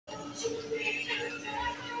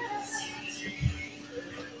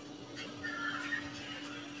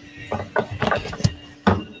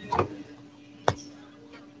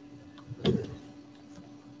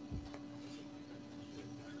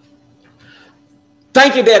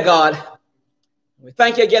Thank you, dear God. We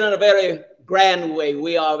thank you again in a very grand way.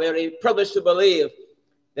 We are very privileged to believe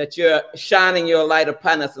that you're shining your light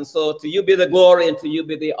upon us. And so to you be the glory and to you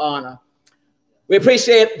be the honor. We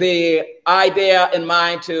appreciate the idea in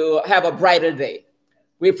mind to have a brighter day.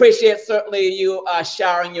 We appreciate certainly you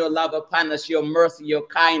showering your love upon us, your mercy, your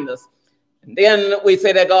kindness. And then we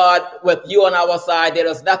say that God, with you on our side, there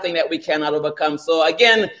is nothing that we cannot overcome. So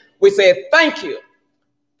again, we say thank you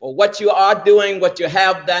for what you are doing, what you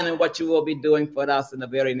have done, and what you will be doing for us in the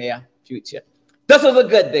very near future. This is a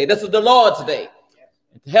good day. This is the Lord's day.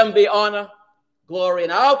 And to him be honor, glory,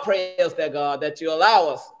 and our prayers, dear God, that you allow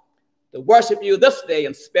us to worship you this day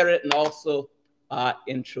in spirit and also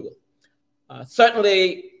in truth.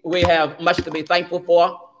 Certainly, we have much to be thankful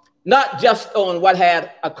for, not just on what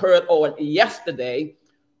had occurred on yesterday,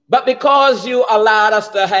 but because you allowed us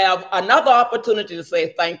to have another opportunity to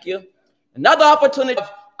say thank you, another opportunity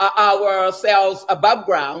ourselves above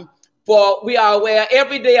ground, for we are aware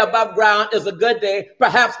every day above ground is a good day.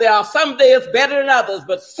 Perhaps there are some days better than others,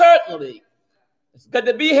 but certainly it's good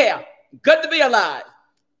to be here, good to be alive.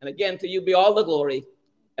 And again, to you be all the glory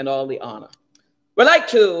and all the honor. We'd like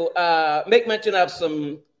to make mention of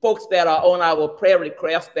some folks that are on our prayer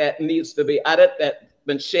request that needs to be added, that's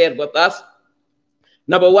been shared with us.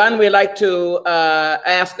 Number one, we'd like to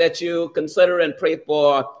ask that you consider and pray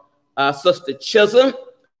for Sister Chisholm.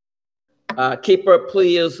 Keep her,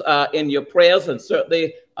 please, in your prayers, and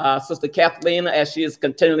certainly Sister Kathleen, as she is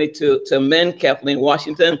continuing to mend, Kathleen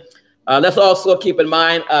Washington. Let's also keep in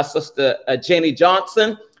mind Sister Janie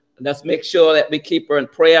Johnson. Let's make sure that we keep her in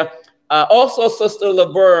prayer. Also, Sister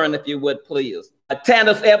Laverne, if you would, please.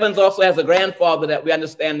 Tannis Evans also has a grandfather that we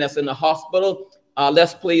understand that's in the hospital.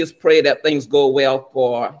 Let's please pray that things go well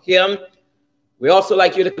for him. We also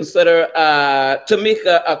like you to consider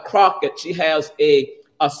Tamika Crockett. She has a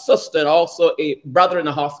sister and also a brother in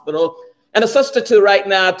the hospital. And a sister, too, right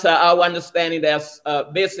now, to our understanding, that's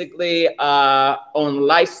basically on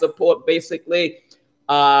life support, basically.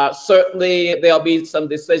 Certainly, there'll be some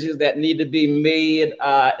decisions that need to be made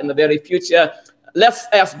in the very future. Let's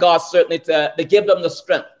ask God, certainly, to give them the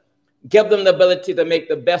strength, give them the ability to make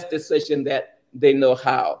the best decision that they know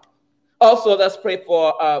how. Also, let's pray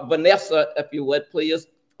for Vanessa, if you would, please.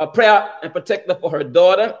 A prayer in particular for her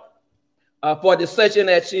daughter, for a decision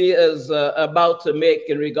that she is about to make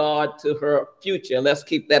in regard to her future. Let's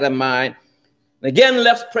keep that in mind. And again,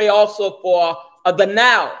 let's pray also for the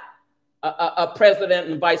now President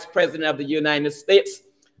and Vice President of the United States,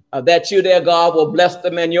 that you, dear God, will bless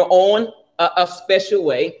them in your own a special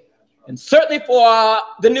way. And certainly for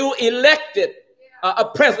the new elected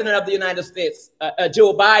President of the United States,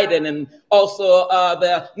 Joe Biden, and also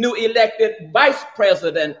the new elected Vice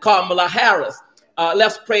President, Kamala Harris.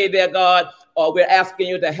 Let's pray, dear God, we're asking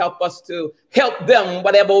you to help us to help them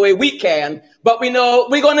whatever way we can. But we know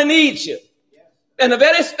we're going to need you in a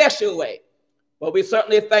very special way. But we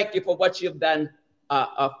certainly thank you for what you've done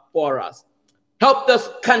for us. Help this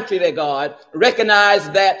country, dear God, recognize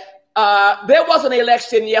that there was an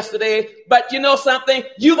election yesterday, but you know something?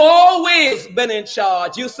 You've always been in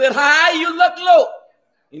charge. You sit high, you look low.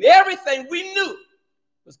 And everything we knew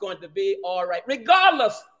was going to be all right,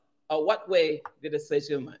 regardless of what way the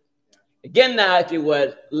decision went. Again, now, if you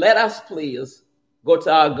would, let us please go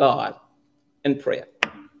to our God in prayer.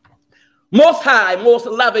 Most high, most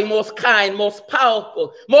loving, most kind, most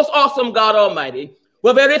powerful, most awesome God Almighty,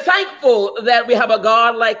 we're very thankful that we have a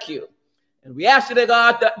God like you. And we ask you, dear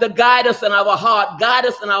God, to guide us in our heart, guide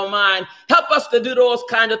us in our mind. Help us to do those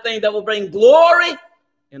kind of things that will bring glory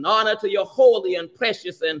and honor to your holy and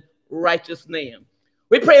precious and righteous name.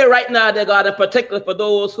 We pray right now, dear God, in particular for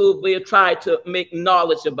those who we have tried to make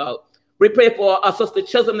knowledge about. We pray for our Sister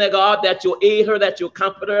Chisholm, dear God, that you'll aid her, that you'll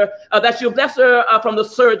comfort her, that you'll bless her from the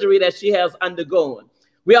surgery that she has undergone.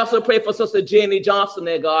 We also pray for Sister Janie Johnson,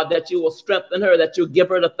 dear God, that you will strengthen her, that you'll give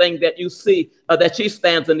her the thing that you see that she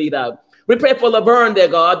stands in need of. We pray for Laverne, dear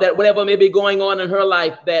God, that whatever may be going on in her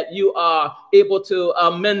life, that you are able to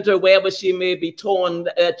mend her wherever she may be torn,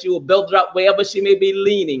 that you will build her up wherever she may be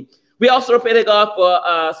leaning. We also pray, dear God,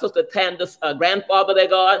 for Sister Tanda's grandfather, dear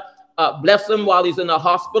God. Bless him while he's in the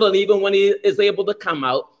hospital, and even when he is able to come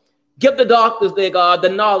out. Give the doctors, dear God, the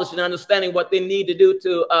knowledge and understanding what they need to do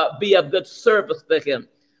to be of good service to him.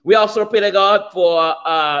 We also pray, dear God, for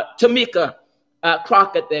Tamika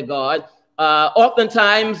Crockett, dear God.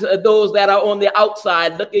 Oftentimes, those that are on the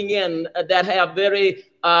outside looking in that have very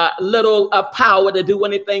little power to do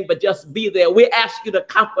anything but just be there. We ask you to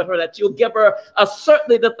comfort her, that you'll give her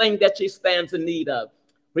certainly the thing that she stands in need of.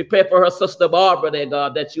 We pray for her sister Barbara, dear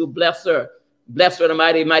God, that you bless her. Bless her in a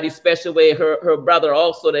mighty, mighty special way. Her brother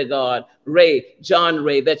also, dear God, John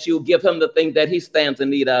Ray, that you give him the thing that he stands in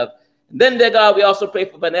need of. And then, dear God, we also pray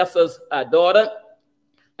for Vanessa's daughter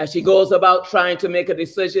as she goes about trying to make a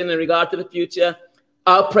decision in regard to the future.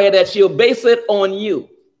 I'll pray that she'll base it on you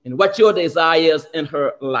and what your desire is in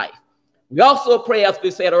her life. We also pray, as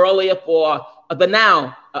we said earlier, for the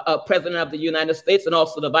now President of the United States and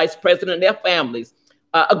also the Vice President and their families.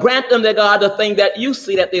 Grant them, dear God, the thing that you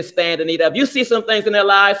see that they stand in need of. You see some things in their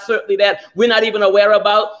lives, certainly, that we're not even aware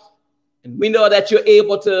about. And we know that you're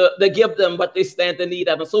able to give them what they stand in need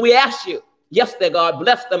of. And so we ask you, yes, dear God,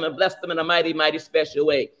 bless them and bless them in a mighty, mighty special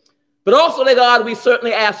way. But also, dear God, we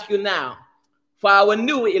certainly ask you now for our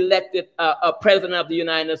new elected President of the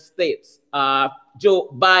United States, Joe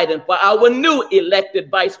Biden, for our new elected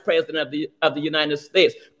Vice President of the United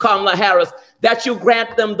States, Kamala Harris, that you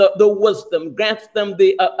grant them the wisdom, grant them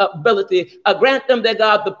the ability, grant them, dear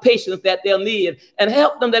God, the patience that they'll need, and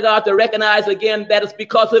help them, dear God, to recognize again that it's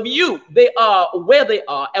because of you they are where they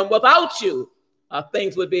are, and without you,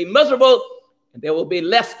 things would be miserable, and there will be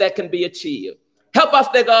less that can be achieved. Help us,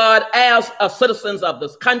 dear God, as citizens of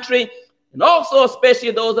this country, and also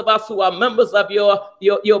especially those of us who are members of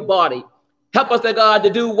your body. Help us, dear God, to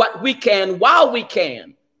do what we can while we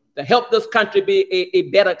can to help this country be a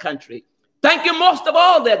better country. Thank you most of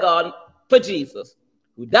all, dear God, for Jesus,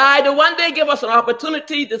 who died to one day give us an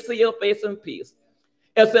opportunity to see your face in peace.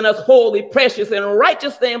 It's in His holy, precious, and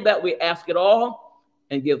righteous name that we ask it all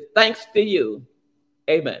and give thanks to you.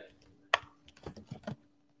 Amen.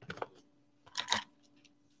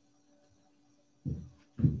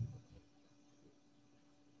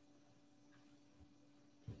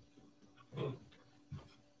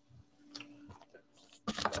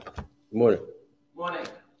 Good morning. Morning.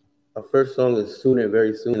 Our first song is Soon and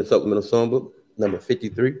Very Soon, the supplemental songbook, number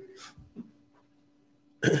 53.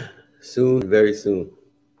 Soon, Very Soon.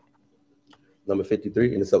 Number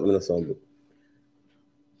 53 in the supplemental songbook.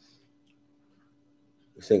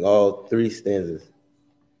 We sing all three stanzas.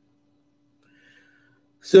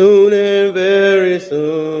 Soon and very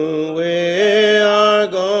soon we are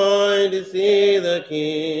going to see the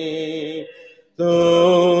King.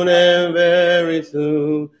 Soon and very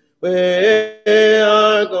soon we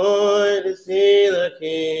are going to see the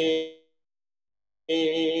King.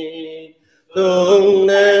 Soon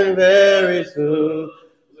and very soon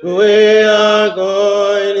we are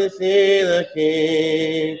going to see the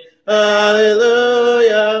King.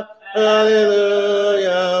 Hallelujah,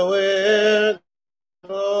 hallelujah, we're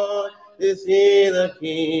going to see the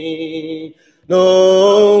King.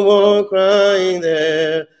 No more crying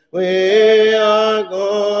there. We are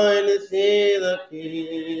going to see the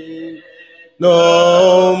King.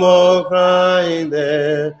 No more crying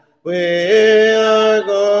there. We are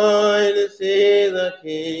going to see the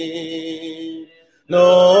King.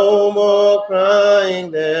 No more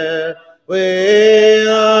crying there. We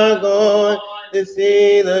are going to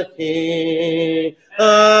see the King.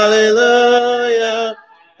 Hallelujah,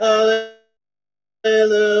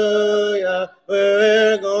 hallelujah.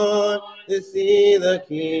 We're going to see the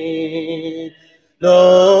King.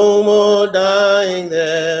 No more dying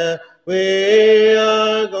there. We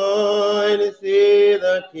are going to see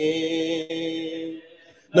the King.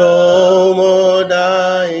 No more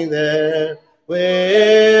dying there. We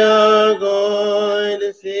are going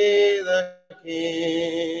to see the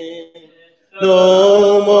King.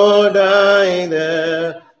 No more dying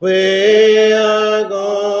there. We are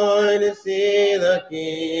going to see the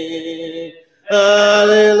King.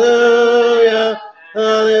 Hallelujah,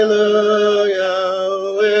 hallelujah.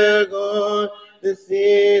 We're going to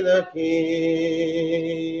see the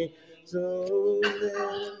King. Soon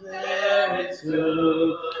and very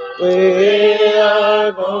soon we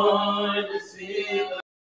are going to see the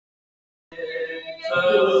King.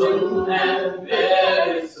 Soon and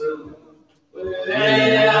very soon we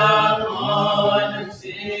are going to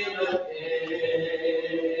see the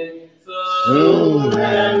King. Soon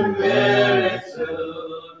and very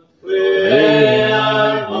soon we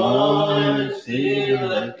are going to see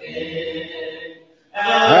the King.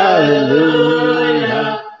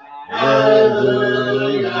 Hallelujah,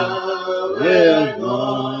 hallelujah, we're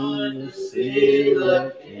going to see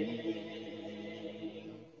the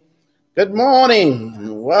King. Good morning,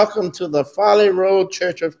 and welcome to the Folly Road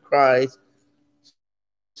Church of Christ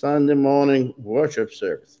Sunday morning worship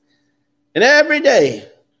service. And every day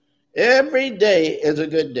is a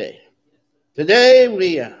good day. Today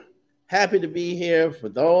we are happy to be here for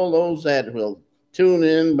all those that will tune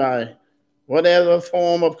in by whatever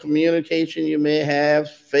form of communication you may have,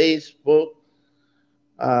 Facebook,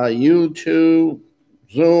 YouTube,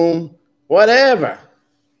 Zoom, whatever.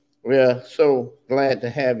 We are so glad to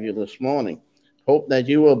have you this morning. Hope that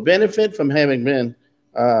you will benefit from having been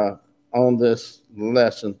on this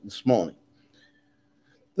lesson this morning.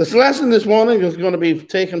 This lesson this morning is going to be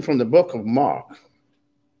taken from the book of Mark.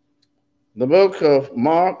 The book of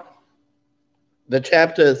Mark, the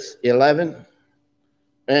chapter is 11,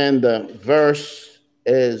 and the verse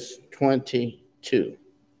is 22.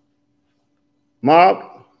 Mark,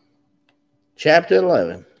 chapter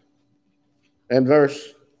 11, and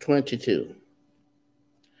verse 22.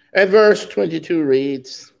 And verse 22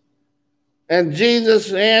 reads, "And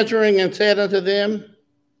Jesus answering and said unto them,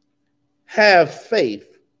 have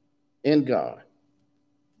faith in God."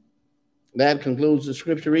 That concludes the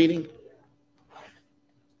scripture reading.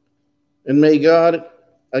 And may God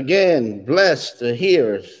again bless the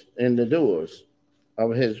hearers and the doers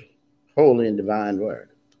of his holy and divine word.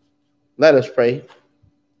 Let us pray.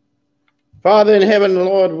 Father in heaven,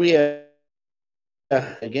 Lord, we are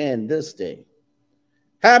again this day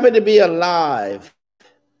happy to be alive,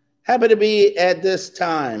 happy to be at this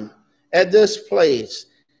time, at this place,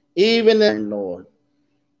 even then, Lord,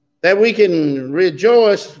 that we can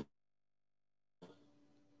rejoice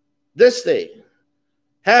this day.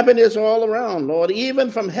 Happiness all around, Lord,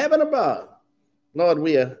 even from heaven above. Lord,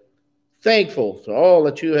 we are thankful for all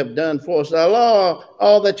that you have done for us,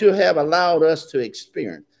 all that you have allowed us to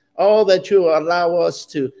experience, all that you allow us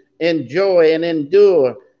to enjoy and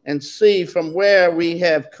endure and see from where we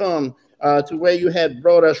have come to where you have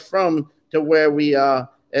brought us from to where we are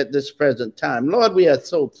at this present time. Lord, we are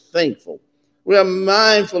so thankful. We are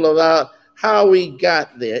mindful about how we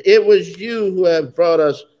got there. It was you who have brought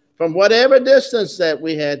us from whatever distance that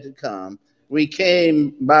we had to come. We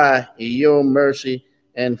came by your mercy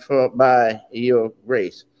and by your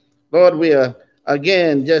grace. Lord, we are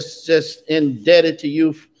again just indebted to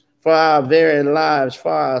you for our very lives,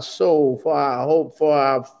 for our soul, for our hope, for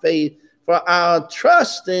our faith, for our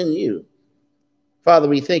trust in you. Father,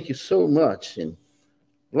 we thank you so much. And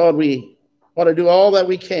Lord, we want to do all that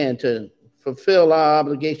we can to fulfill our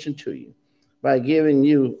obligation to you by giving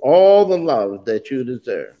you all the love that you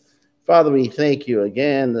deserve. Father, we thank you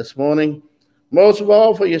again this morning, most of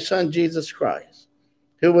all for your son, Jesus Christ,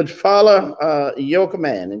 who would follow your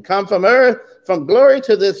command and come from earth, from glory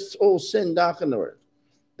to this old sin-darkened earth,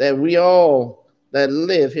 that we all that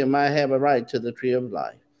live here might have a right to the tree of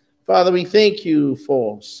life. Father, we thank you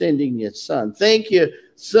for sending your son. Thank you,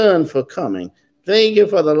 son, for coming. Thank you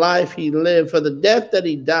for the life he lived, for the death that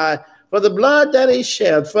he died, for the blood that he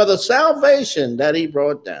shed, for the salvation that he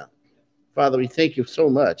brought down. Father, we thank you so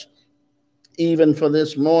much, even for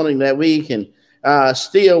this morning, that we can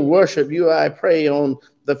still worship you, I pray, on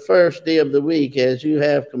the first day of the week, as you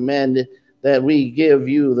have commanded, that we give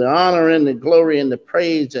you the honor and the glory and the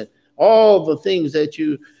praise and all the things that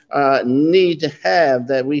you need to have,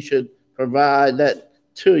 that we should provide that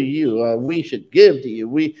to you, we should give to you.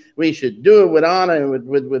 We should do it with honor and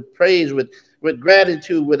with praise, with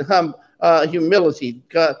gratitude, with humility.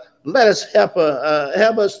 God, let us help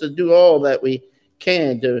us to do all that we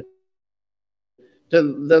can to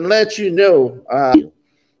let you know.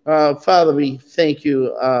 Father, we thank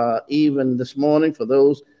you even this morning for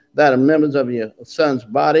those that are members of your son's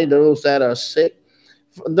body, those that are sick,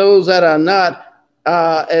 those that are not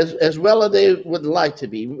as well as they would like to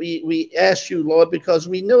be. We ask you, Lord, because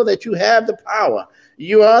we know that you have the power.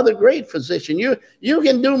 You are the great physician. You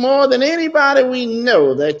can do more than anybody we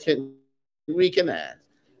know that we can ask.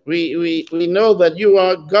 We know that you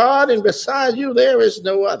are God, and beside you there is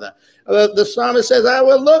no other. The psalmist says, I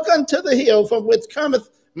will look unto the hill from which cometh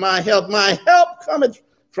my help. My help cometh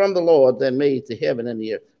from the Lord that made the heaven and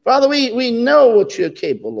the earth. Father, we know what you're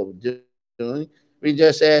capable of doing. We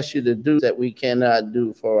just ask you to do that we cannot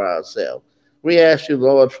do for ourselves. We ask you,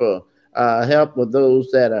 Lord, for help with those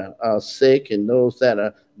that are sick and those that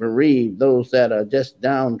are bereaved, those that are just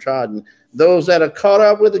downtrodden, those that are caught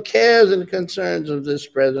up with the cares and concerns of this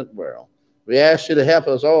present world. We ask you to help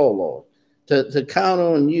us all, Lord, to count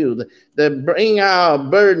on you, to bring our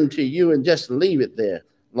burden to you and just leave it there,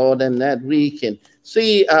 Lord, and that we can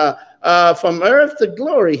see from earth to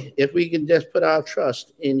glory if we can just put our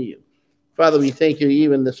trust in you. Father, we thank you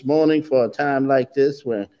even this morning for a time like this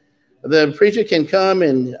where the preacher can come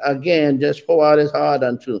and again just pour out his heart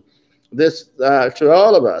unto this to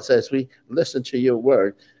all of us as we listen to your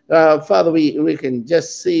word. Father, we can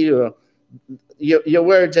just see your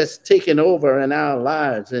word just taking over in our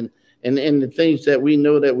lives and the things that we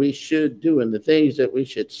know that we should do and the things that we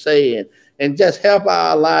should say and just help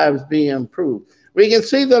our lives be improved. We can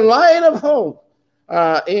see the light of hope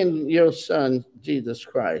in your Son, Jesus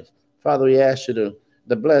Christ. Father, we ask you to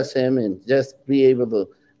bless him and just be able to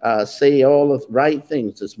say all the right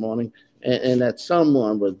things this morning, and that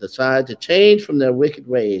someone will decide to change from their wicked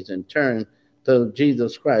ways and turn to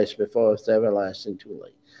Jesus Christ before it's everlasting too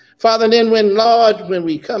late. Father, then when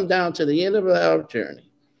we come down to the end of our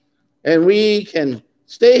journey and we can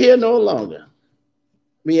stay here no longer,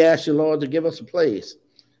 we ask you, Lord, to give us a place.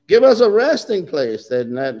 Give us a resting place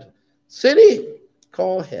in that city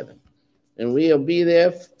called heaven. And we'll be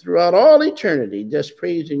there throughout all eternity, just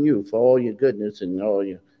praising you for all your goodness and all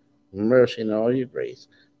your mercy and all your grace.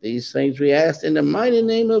 These things we ask in the mighty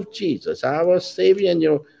name of Jesus, our Savior and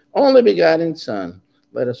your only begotten Son.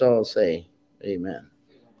 Let us all say, amen.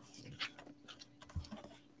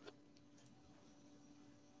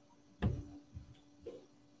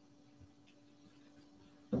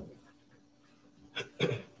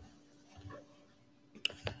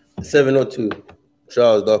 $702.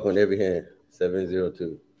 Charles Dark on every hand.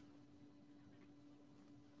 702.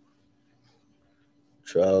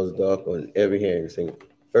 Charles Dark on every hand. Sing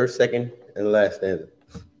first, second, and last stanza.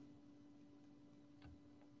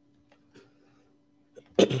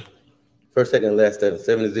 First, second, and last stanza.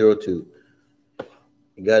 702.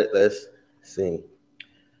 You got it? Let's sing.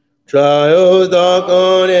 Trials dark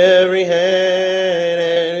on every hand,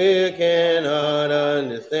 and we cannot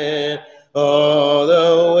understand all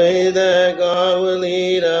the ways that God will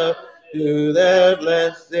lead us to that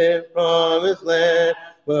blessed promised land.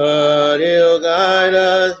 But he'll guide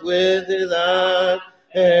us with his eye,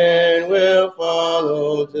 and we'll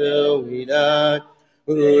follow till we die.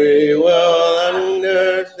 We will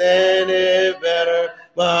understand it better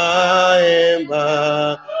by and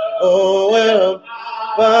by. Oh, well,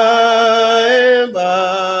 by and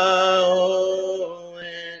by. Oh,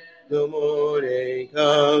 when the morning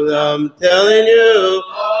comes, I'm telling you,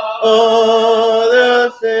 all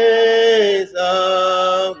the saints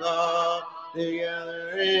of God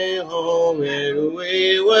together in home, and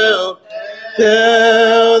we will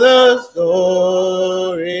tell the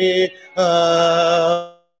story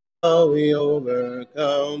how we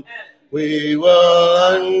overcome. We will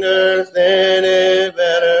understand it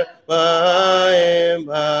better by and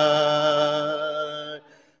by.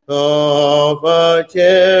 Of our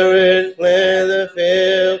cherished plans are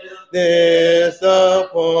failed,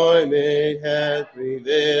 disappointment has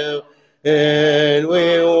prevailed, and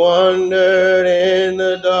we wandered in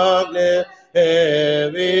the darkness,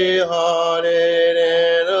 heavy-hearted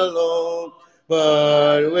and alone.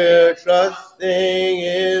 But we're trusting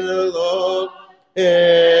in the Lord,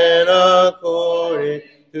 and according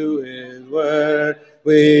to his word,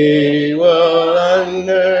 we will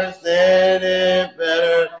understand it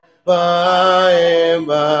better by and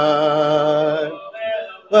by.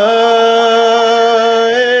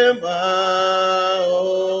 By and by,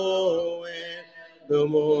 oh, when the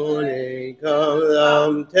morning comes,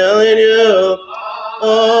 I'm telling you,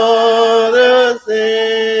 all the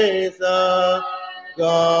saints of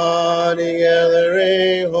God together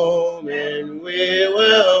in home, and we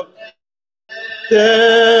will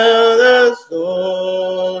tell the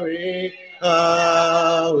story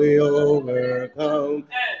how we overcome.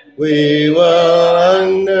 We will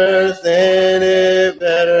understand it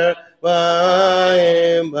better by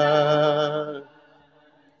and by.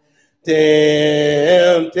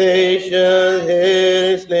 Temptations,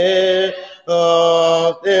 his snare,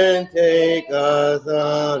 often take us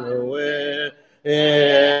unaware,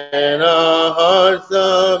 and our hearts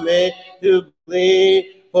are made to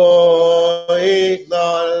bleed for his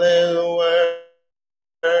thoughtless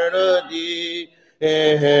word of deed.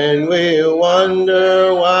 And we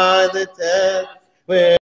wonder why the test,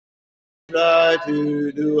 when we try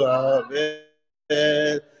to do our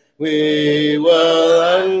best, we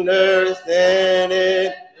will understand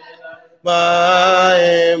it by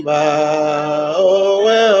and by. Oh,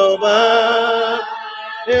 well, by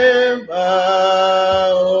and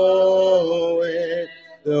by. Oh, when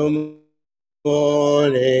the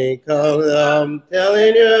morning comes, I'm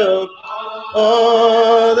telling you,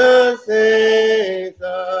 all the saints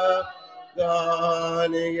are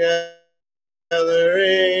gone together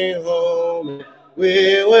in home.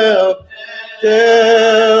 We will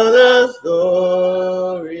tell the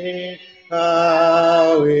story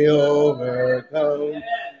how we overcome.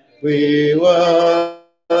 We will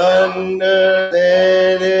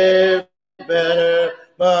understand it better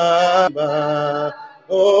by and by.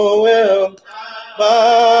 Oh, well,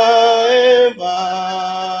 by and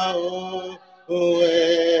by. Oh,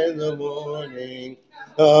 in the morning,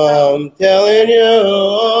 I'm telling you,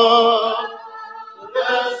 all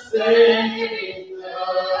the saints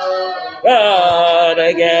of God.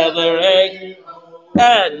 the gathering,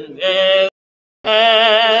 and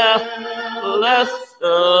the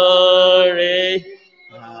story.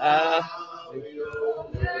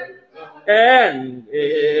 And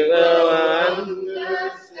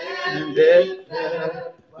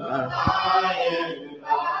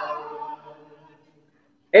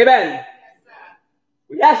amen.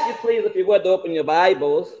 We ask you, please, if you would, to open your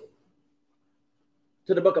Bibles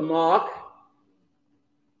to the book of Mark.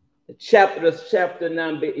 The chapter is chapter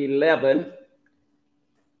number 11.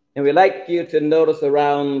 And we'd like you to notice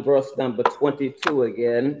around verse number 22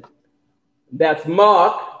 again. That's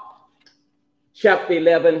Mark chapter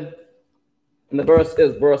 11. And the verse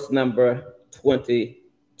is verse number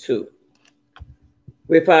 22.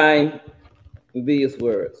 We find these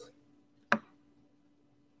words.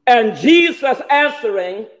 And Jesus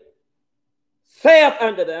answering saith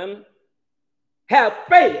unto them, have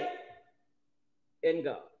faith in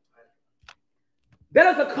God.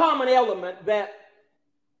 That is a common element that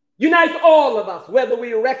unites all of us, whether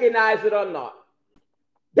we recognize it or not.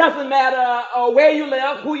 Doesn't matter where you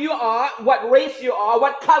live, who you are, what race you are,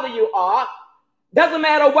 what color you are. Doesn't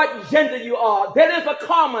matter what gender you are. There is a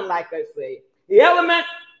common, like I say, the element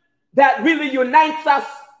that really unites us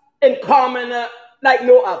in common like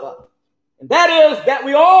no other. And that is that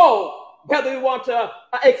we all, whether we want to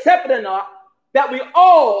accept it or not, that we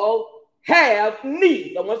all have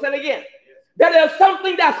needs. I'm going to say it again. That is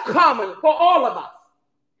something that's common for all of us.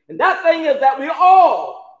 And that thing is that we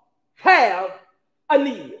all have a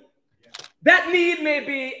need. That need may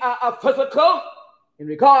be a physical, in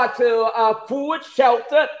regard to food,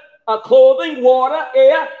 shelter, clothing, water,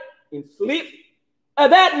 air, and sleep.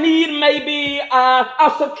 That need may be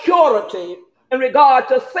a security in regard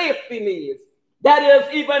to safety needs. That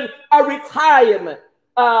is even a retirement,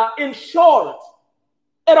 insurance.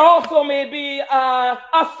 It also may be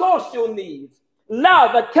a social needs,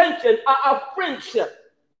 love, attention, a friendship.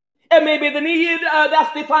 It may be the need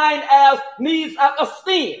that's defined as needs of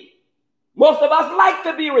esteem. Most of us like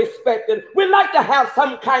to be respected. We like to have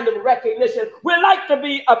some kind of recognition. We like to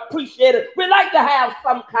be appreciated. We like to have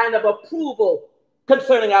some kind of approval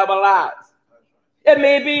concerning our lives. It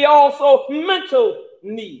may be also mental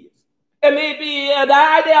needs. It may be the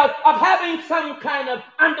idea of having some kind of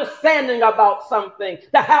understanding about something,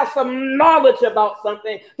 to have some knowledge about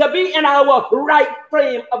something, to be in our right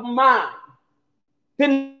frame of mind. The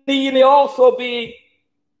need may also be,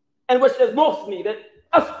 and which is most needed,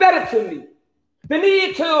 a spiritual need. The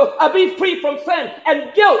need to be free from sin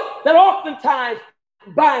and guilt that oftentimes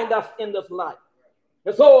bind us in this life.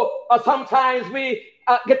 And so sometimes we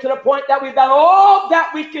get to the point that we've done all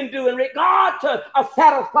that we can do in regard to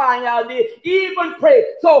satisfying our need, even pray.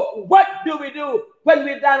 So what do we do when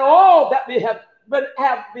we've done all that we have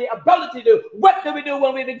the ability to do? What do we do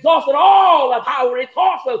when we've exhausted all of our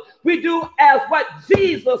resources? We do as what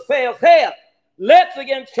Jesus says here. Let's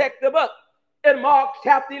again check the book. In Mark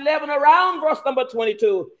chapter 11, around verse number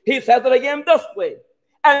 22, he says it again this way.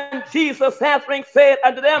 And Jesus answering said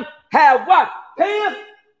unto them, have what? Faith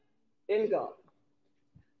in God.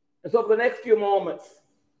 And so for the next few moments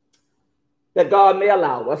that God may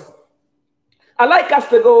allow us, I'd like us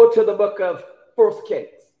to go to the book of 1 Kings.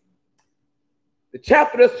 The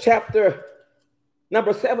chapter is chapter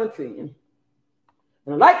number 17.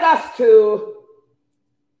 And I'd like us to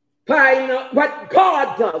find what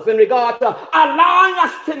God does in regard to allowing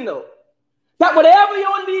us to know that whatever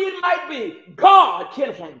your need might be, God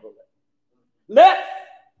can handle it. Let's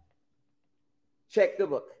check the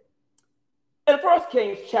book. In 1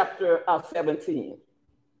 Kings chapter 17,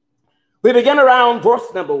 we begin around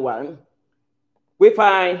verse number 1. We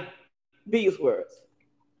find these words.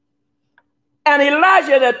 And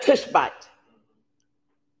Elijah the Tishbite,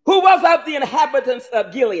 who was of the inhabitants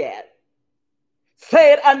of Gilead,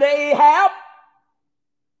 said unto Ahab,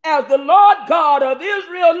 as the Lord God of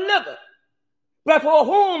Israel liveth, before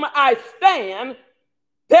whom I stand,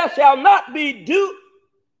 there shall not be dew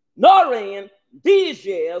nor rain these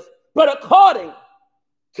years, but according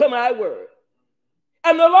to my word.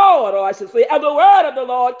 And the Lord, or I should say, and the word of the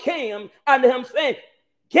Lord came unto him, saying,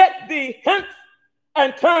 get thee hence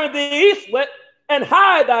and turn thee eastward and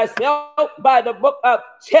hide thyself by the brook of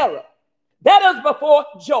Cherith. That is before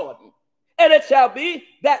Jordan. And it shall be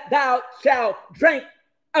that thou shalt drink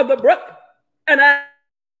of the brook, and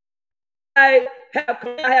I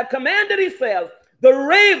have commanded, he says, the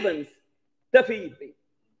ravens to feed thee.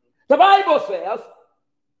 The Bible says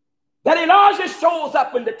that Elijah shows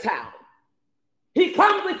up in the town. He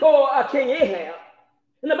comes before King Ahab.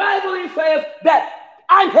 In the Bible, he says that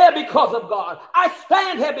I'm here because of God. I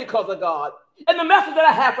stand here because of God. And the message that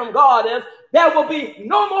I have from God is there will be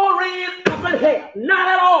no more rain up in here, not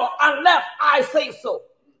at all, unless I say so.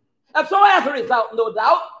 And so as a result, no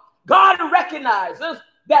doubt, God recognizes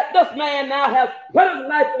that this man now has put his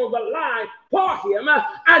life on the line for him.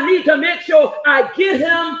 I need to make sure I get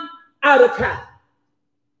him out of town.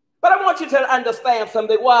 But I want you to understand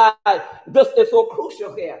something, why this is so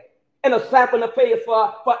crucial here. And a slap in the face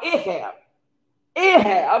for Ahab.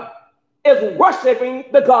 Ahab is worshiping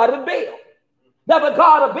the god of Baal. Now the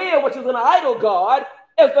god of Baal, which is an idol god,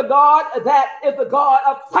 is the god that is the god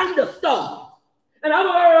of thunderstorms. In other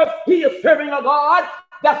words, he is serving a god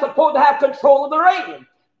that's supposed to have control of the rain.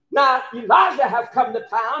 Now, Elijah has come to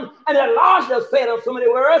town, and Elijah said in so many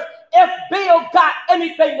words, if Baal got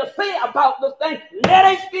anything to say about this thing,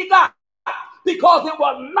 let him speak up, because it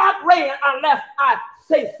will not rain unless I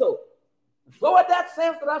say so. So what that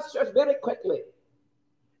says to us, church, very quickly,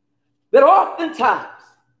 that oftentimes,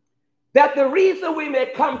 that the reason we may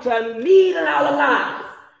come to a need in our lives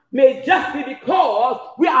may just be because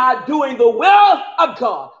we are doing the will of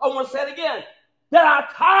God. I want to say it again. There are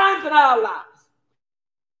times in our lives,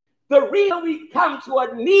 the reason we come to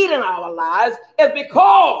a need in our lives is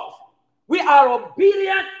because we are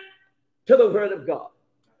obedient to the word of God.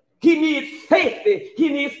 He needs safety, he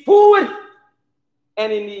needs food,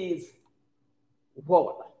 and he needs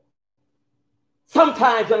water.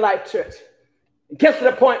 Sometimes in life, church, it gets to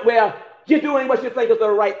the point where you're doing what you think is the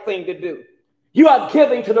right thing to do. You are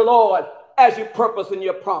giving to the Lord as you purpose and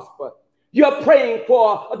you prosper. You're praying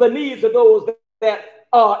for the needs of those that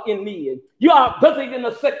are in need. You are visiting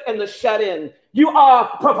the sick and the shut in. You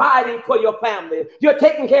are providing for your family. You're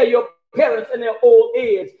taking care of your parents in their old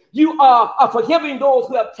age. You are forgiving those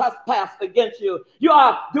who have trespassed against you. You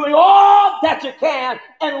are doing all that you can,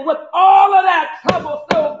 and with all of that, trouble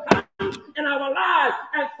still comes in our lives,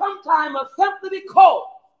 and sometimes it's simply because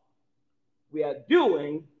we are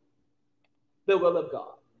doing the will of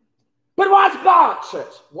God. But watch God,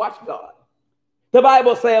 church. Watch God. The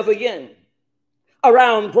Bible says again,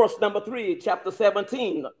 around verse number 3, chapter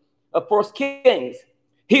 17 of 1 Kings,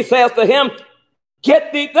 he says to him,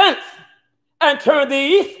 get thee thence, and turn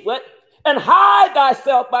thee eastward, and hide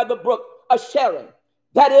thyself by the brook of Sharon,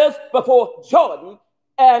 that is before Jordan,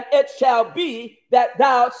 and it shall be that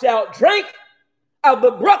thou shalt drink of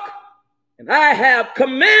the brook, and I have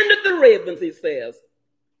commanded the ravens, he says,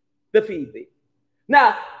 to feed thee.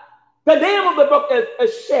 Now, the name of the book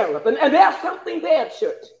is Sheriff, and there's something there,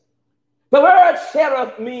 church. The word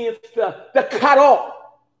sheriff means to cut off,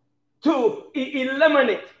 to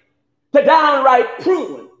eliminate, to downright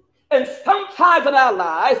prune. And sometimes in our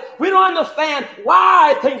lives, we don't understand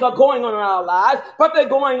why things are going on in our lives, but they're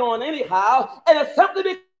going on anyhow. And it's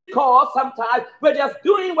simply because sometimes we're just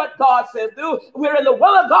doing what God says do. We're in the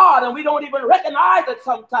will of God, and we don't even recognize it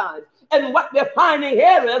sometimes. And what we're finding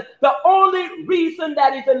here is the only reason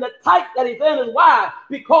that he's in the type that he's in is why?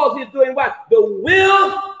 Because he's doing what? The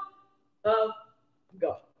will of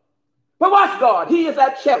God. But watch God. He is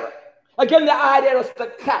that cherub. Again, the idea is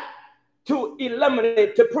to cut, to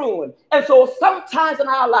eliminate, to prune. And so sometimes in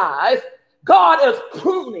our lives, God is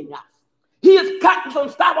pruning us. He is cutting some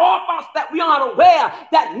stuff off us that we aren't aware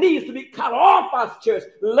that needs to be cut off us, church.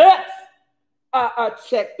 Let's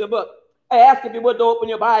check the book. I ask if you would open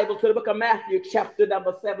your Bible to the book of Matthew, chapter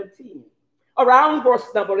number 17, around verse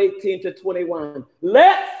number 18 to 21.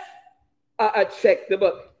 Let's check the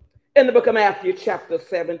book. In the book of Matthew, chapter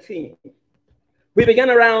 17, we begin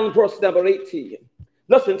around verse number 18.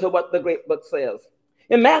 Listen to what the great book says.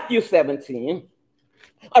 In Matthew 17,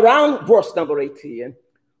 around verse number 18,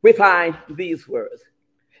 we find these words.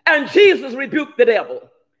 And Jesus rebuked the devil,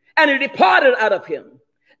 and he departed out of him.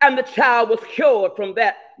 And the child was cured from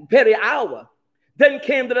that very hour. Then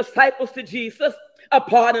came the disciples to Jesus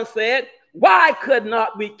apart and said, why could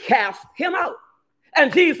not we cast him out?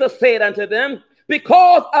 And Jesus said unto them,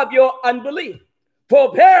 because of your unbelief.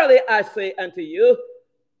 For verily I say unto you,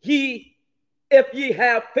 if ye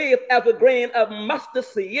have faith as a grain of mustard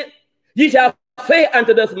seed, ye shall say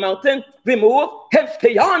unto this mountain, remove hence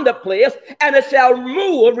to yonder place, and it shall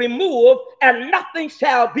remove, and nothing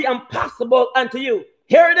shall be impossible unto you.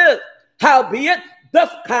 Here it is. Howbeit, this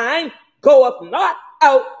kind goeth not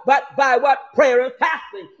out but by what? Prayer and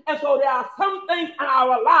fasting. And so there are some things in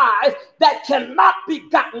our lives that cannot be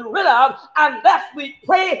gotten rid of unless we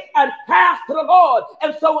pray and fast to the Lord.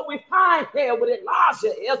 And so what we find here with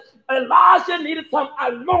Elijah is Elijah needed some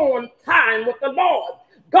alone time with the Lord.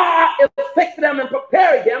 God is fixing them and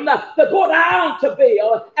preparing them to go down to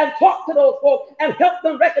Baal and talk to those folks and help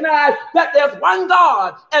them recognize that there's one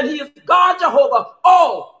God, and he is God Jehovah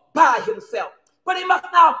all by himself. But he must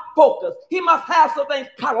now focus. He must have some things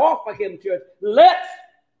cut off of him, church. Let's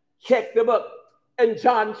check the book in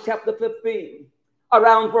John chapter 15,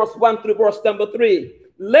 around verse 1 through verse number 3.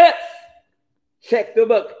 Let's check the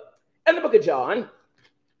book. In the book of John,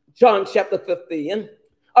 John chapter 15,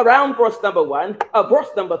 around verse number 1, verse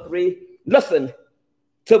number 3, listen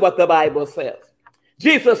to what the Bible says.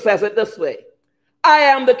 Jesus says it this way: I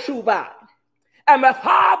am the true vine, and my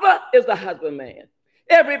Father is the husbandman.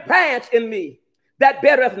 Every branch in me that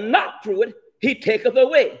beareth not fruit, he taketh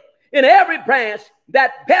away. In every branch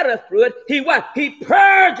that beareth fruit, he what? He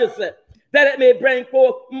purges it, that it may bring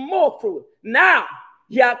forth more fruit. Now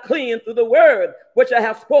ye are clean through the word which I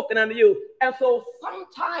have spoken unto you. And so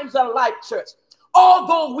sometimes in life, church,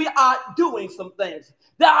 although we are doing some things,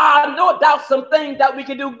 there are no doubt some things that we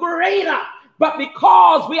can do greater. But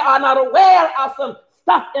because we are not aware of some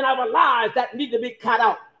stuff in our lives that need to be cut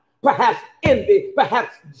out, perhaps envy,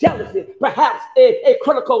 perhaps jealousy, perhaps a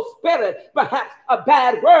critical spirit, perhaps a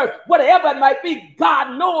bad word, whatever it might be,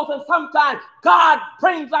 God knows. And sometimes God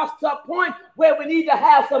brings us to a point where we need to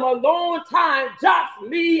have some alone time, just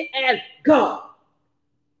me and God.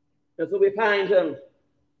 And so we find him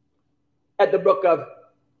at the brook of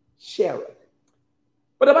Cherith.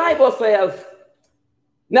 But the Bible says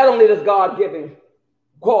not only does God give him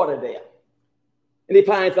water there, and he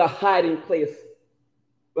finds a hiding place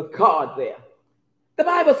with God there, the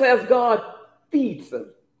Bible says God feeds him.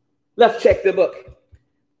 Let's check the book.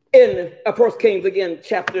 In 1 Kings again,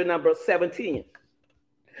 chapter number 17,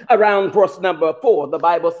 around verse number 4, the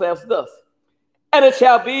Bible says this: and it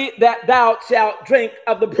shall be that thou shalt drink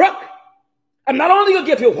of the brook. I'm not only going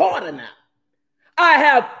to give you water now, I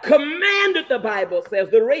have commanded, the Bible says,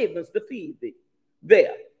 the ravens to feed thee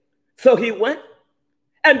there. So he went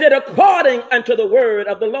and did according unto the word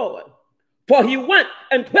of the Lord. For he went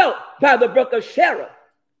and dwelt by the brook of Cherith,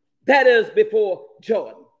 that is before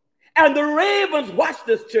Jordan. And the ravens, watch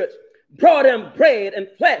this, church, brought him bread and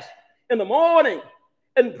flesh in the morning,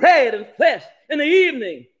 and bread and flesh in the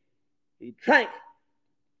evening. He drank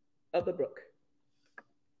of the brook.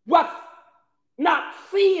 What's not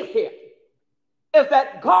seen here is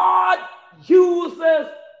that God uses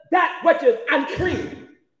that which is unclean,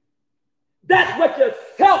 that which is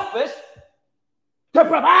selfish, to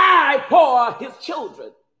provide for his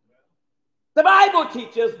children. The Bible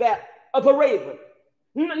teaches that of a raven,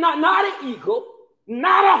 not an eagle,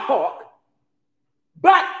 not a hawk,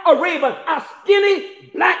 but a raven, a skinny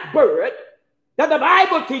black bird that the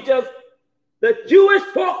Bible teaches the Jewish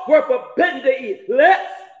folk were forbidden to eat.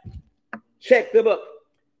 Let's check the book.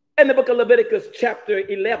 In the book of Leviticus chapter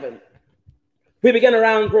 11, we begin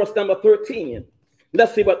around verse number 13.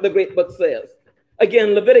 Let's see what the great book says.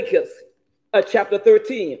 Again, Leviticus chapter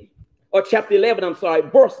 13, or chapter 11, I'm sorry,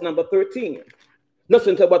 verse number 13.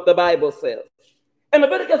 Listen to what the Bible says. In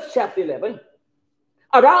Leviticus chapter 11,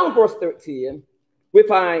 around verse 13, we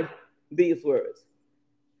find these words: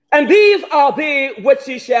 and these are they which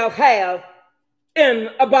ye shall have in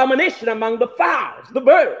abomination among the fowls, the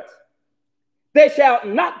birds. They shall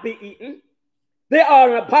not be eaten. They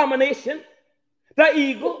are an abomination: the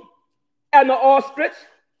eagle, and the ostrich,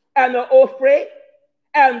 and the osprey,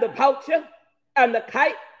 and the vulture, and the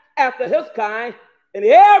kite after his kind, and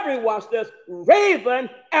every, watch this, raven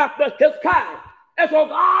after his kind. And so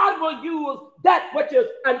God will use that which is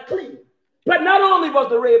unclean. But not only was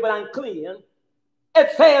the raven unclean,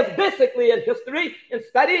 it says basically in history and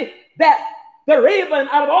study that the raven,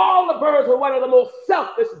 out of all the birds, was one of the most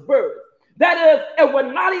selfish birds. That is, it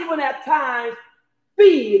would not even at times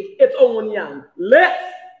feed its own young. Let's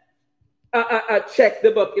check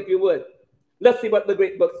the book, if you would. Let's see what the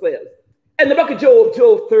great book says. In the book of Job,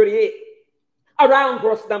 Job 38, around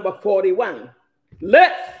verse number 41.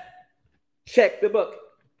 Let's check the book.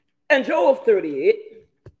 In Job 38,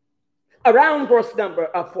 around verse number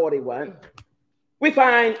 41, we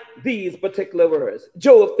find these particular words.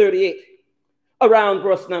 Job 38, around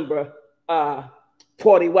verse number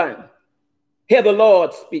 41. Here the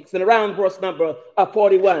Lord speaks. And around verse number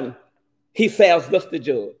 41, he says this to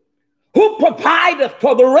Job: who provideth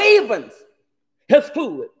for the ravens his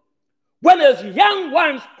food, when his young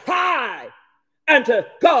ones cry unto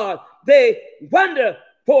God, they wonder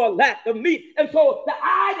for lack of meat. And so the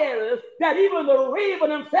idea is that even the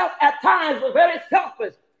raven himself at times was very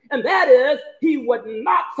selfish. And that is, he would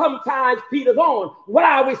not sometimes feed his own. What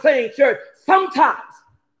are we saying, church? Sometimes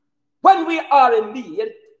when we are in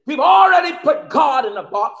need, We've already put God in the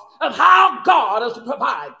box of how God is to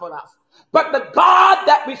provide for us. But the God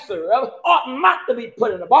that we serve ought not to be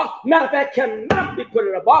put in a box. Matter of fact, cannot be put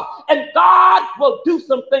in a box. And God will do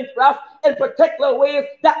some things for us in particular ways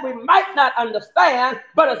that we might not understand,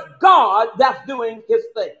 but it's God that's doing his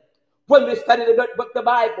thing. When we study the good book, the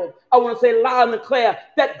Bible, I want to say loud and clear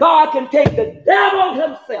that God can take the devil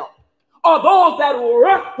himself, or those that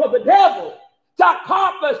work for the devil, to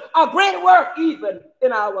accomplish a great work even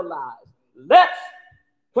in our lives. Let's,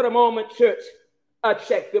 for a moment, church,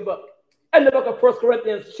 check the book. In the book of 1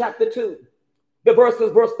 Corinthians chapter 2, the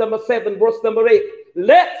verses, verse number 7, verse number 8.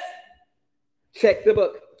 Let's check the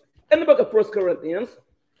book. In the book of 1 Corinthians,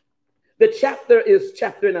 the chapter is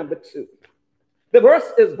chapter number 2. The verse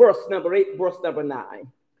is verse number 8, verse number 9.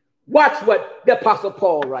 Watch what the Apostle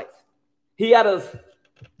Paul writes. He utters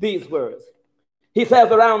these words. He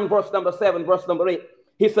says around verse number 7, verse number 8,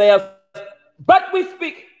 he says, but we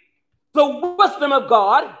speak the wisdom of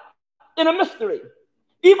God in a mystery,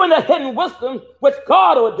 even the hidden wisdom which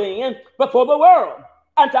God ordained before the world,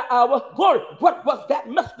 unto our glory. What was that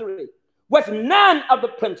mystery? Which none of the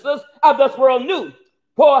princes of this world knew.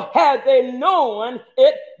 For had they known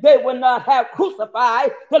it, they would not have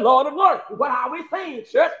crucified the Lord of glory. What are we saying,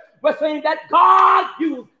 church? We're saying that God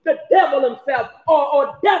used the devil himself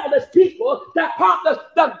or devilish people to accomplish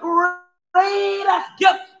the greatest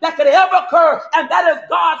gift that could ever occur, and that is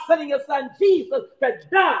God sending his son Jesus to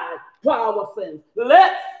die for our sins.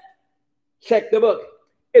 Let's check the book.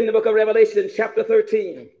 In the book of Revelation, chapter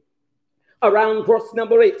 13, around verse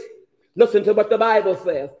number 8. Listen to what the Bible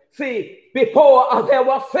says. See, before there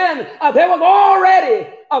was sin, there was already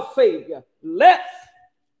a Savior. Let's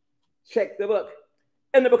check the book.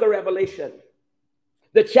 In the book of Revelation,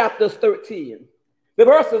 the chapter's 13, the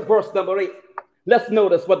verses, verse number 8. Let's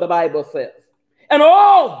notice what the Bible says. And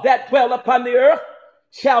all that dwell upon the earth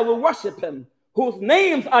shall worship him, whose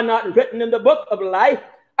names are not written in the book of life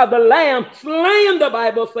of the Lamb slain, the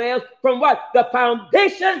Bible says, from what? The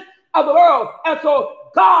foundation of the world. And so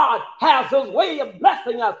God has his way of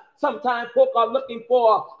blessing us. Sometimes folk are looking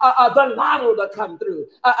for the lotto to come through.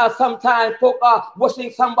 Sometimes folk are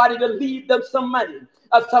wishing somebody to leave them some money.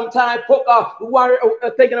 Sometimes folk are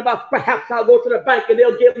thinking about, perhaps I'll go to the bank and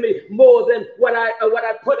they'll give me more than what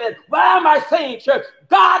I put in. What am I saying, church?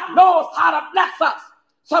 God knows how to bless us.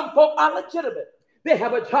 Some folk are legitimate. They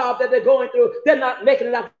have a job that they're going through. They're not making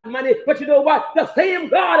enough money. But you know what? The same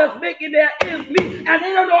God is making their ends meet, and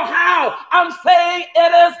they don't know how. I'm saying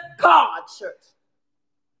it is God, church.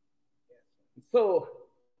 So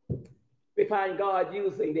we find God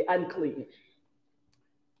using the unclean,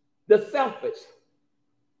 the selfish,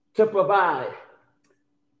 to provide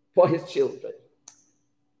for his children.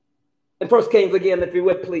 In 1 Kings again, if you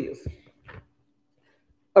would please,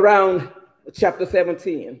 around chapter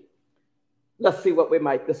 17, let's see what we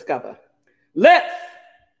might discover. Let's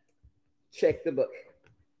check the book.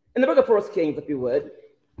 In the book of 1 Kings, if you would,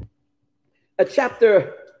 a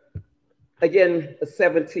chapter, again,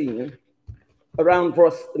 17, around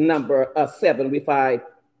verse number 7, we find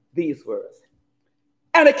these words.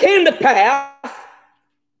 And it came to pass,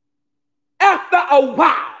 after a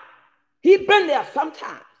while, he'd been there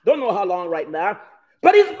sometime, don't know how long right now,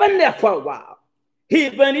 but he's been there for a while.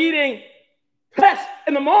 He's been eating flesh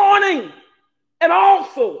in the morning and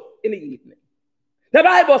also in the evening. The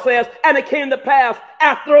Bible says, and it came to pass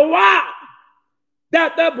after a while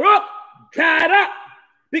that the brook dried up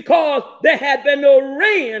because there had been no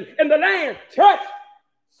rain in the land. Church,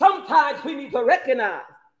 sometimes we need to recognize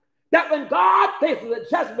that when God places a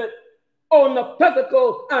judgment on the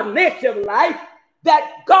physical nature of life,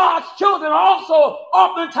 that God's children also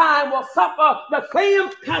oftentimes will suffer the same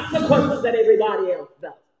consequences that everybody else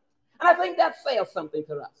does. And I think that says something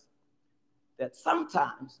to us, that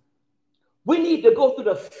sometimes we need to go through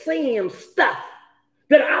the same stuff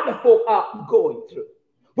that other folk are going through.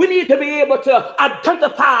 We need to be able to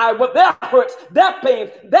identify with their hurts, their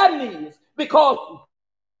pains, their needs, because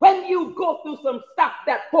when you go through some stuff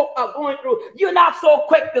that folk are going through, you're not so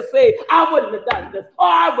quick to say, I wouldn't have done this, or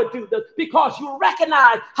I would do this, because you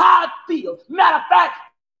recognize how it feels. Matter of fact,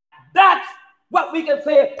 that's what we can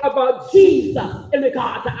say about Jesus in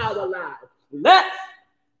regard to our lives. Let's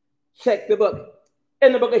check the book.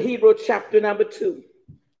 In the book of Hebrews, chapter number 2,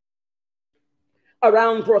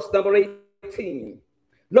 around verse number 18.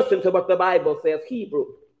 Listen to what the Bible says. Hebrews,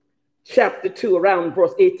 chapter 2, around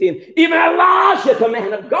verse 18. Even Elijah, the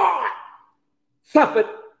man of God, suffered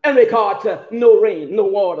in regard to no rain, no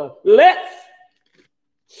water. Let's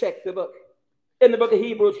check the book. In the book of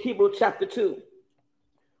Hebrews, Hebrews chapter 2,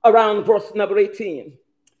 around verse number 18.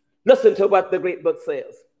 Listen to what the great book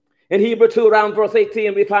says. In Hebrew 2, around verse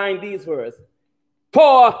 18, we find these words.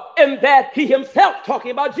 For in that he himself,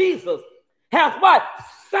 talking about Jesus, hath what?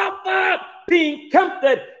 Suffered being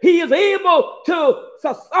tempted. He is able to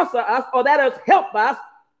succor us, or that is help us,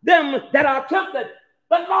 them that are tempted.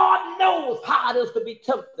 The Lord knows how it is to be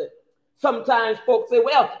tempted. Sometimes folks say,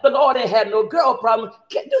 well, the Lord ain't had no girl problem.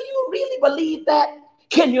 Do you really believe that?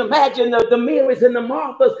 Can you imagine the Marys and the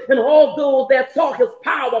Marthas and all those that saw his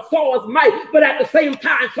power, saw his might, but at the same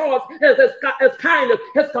time saw his kindness,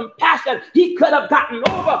 his compassion? He could have gotten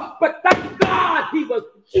over, but thank God he was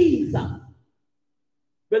Jesus.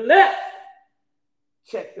 But let's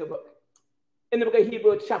check the book. In the book of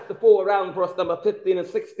Hebrews chapter 4, around verse number 15 and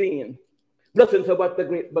 16. Listen to what the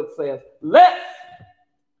great book says. Let's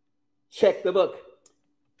check the book.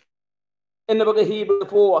 In the book of Hebrews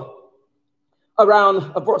 4,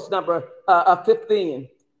 around verse number 15.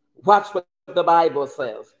 Watch what the Bible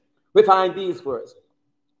says. We find these words.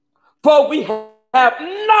 For we have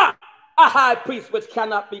not a high priest which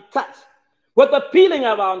cannot be touched with the feeling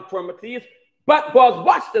of our infirmities, but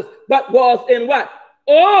was, but was in what?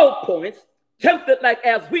 All points tempted like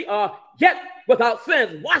as we are, yet without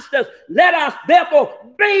sins. Watch this. Let us therefore,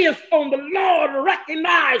 based on the Lord,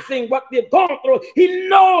 recognizing what we've gone through. He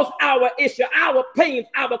knows our issue, our pains,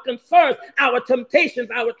 our concerns, our temptations,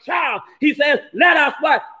 our trials. He says, let us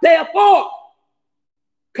what? Therefore,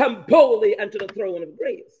 come boldly unto the throne of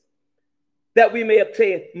grace, that we may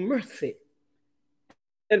obtain mercy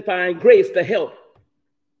and find grace to help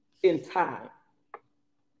in time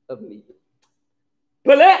of need.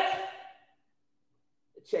 But let's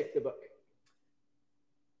check the book.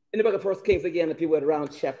 In the book of 1 Kings again, if you would,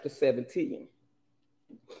 around chapter 17.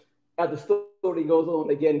 As the story goes on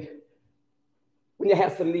again, when you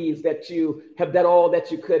have some needs that you have done all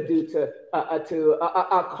that you could do to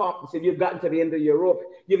accomplish, if you've gotten to the end of your rope,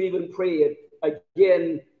 you've even prayed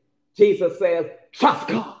again. Jesus says, trust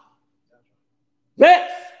God.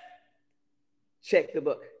 Let's check the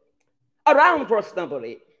book. Around verse number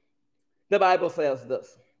 8, the Bible says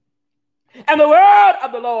this. And the word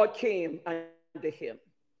of the Lord came unto him,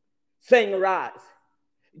 saying, arise,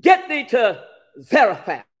 get thee to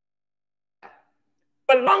Zarephath,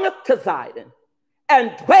 belongeth to Zidon,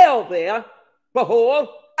 and dwell there. Behold,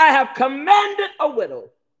 I have commanded a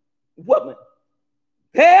widow woman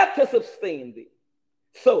there to sustain thee.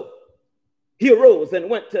 So he arose and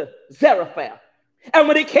went to Zarephath. And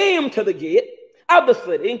when he came to the gate of the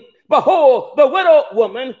city, behold, the widow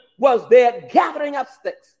woman was there gathering up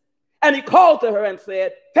sticks. And he called to her and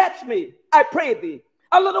said, fetch me, I pray thee,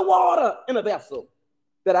 a little water in a vessel,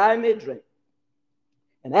 that I may drink.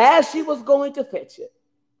 And as she was going to fetch it,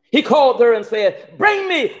 he called her and said, bring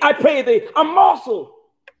me, I pray thee, a morsel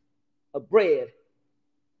of bread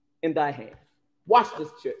in thy hand. Watch this,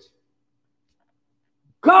 church.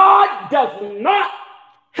 God does not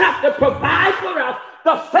have to provide for us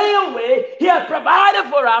the same way he has provided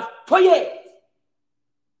for us for years.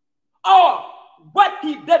 Or what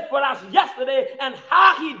he did for us yesterday and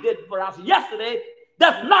how he did for us yesterday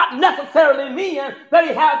does not necessarily mean that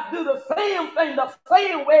he has to do the same thing the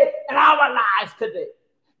same way in our lives today.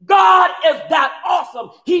 God is that awesome.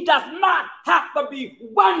 He does not have to be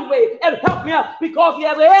one way. And help me out, because he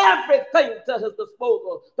has everything to his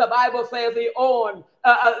disposal. The Bible says he owned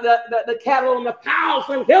the cattle on the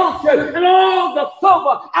thousand hills, and all the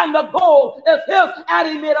silver and the gold is his, and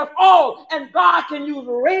he made us all. And God can use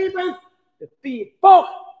ravens to feed folk.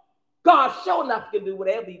 God sure enough can do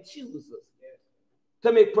whatever he chooses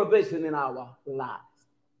to make provision in our lives.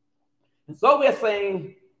 And so we're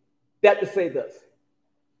saying that to say this.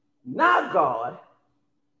 Now God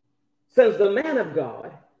sends the man of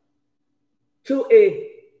God to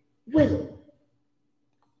a widow.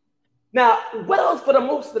 Now, widows for the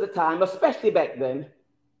most of the time, especially back then,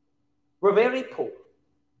 were very poor.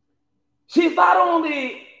 She's not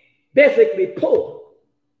only basically poor,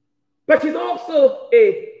 but she's also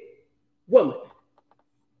a woman.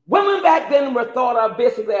 Women back then were thought of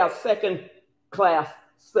basically as second-class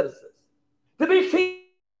citizens. To be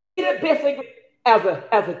treated basically as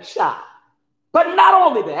a child. But not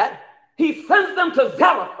only that, he sends them to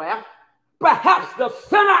Zarephath, perhaps the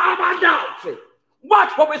center of idolatry.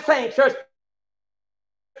 Watch what we're saying, church.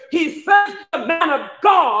 He sends the man of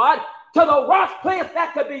God to the worst place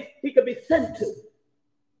that he could be sent to.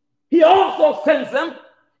 He also sends them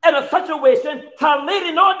in a situation to a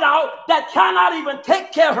lady, no doubt, that cannot even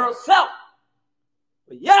take care of herself.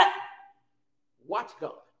 But yet, watch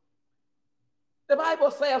God. The Bible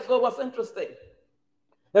says, so what's interesting,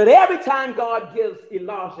 that every time God gives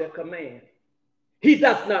Elijah a command, He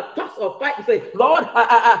does not fuss or fight and say, Lord,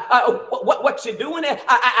 what you doing there?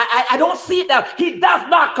 I don't see it now. He does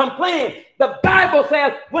not complain. The Bible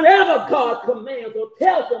says whenever God commands or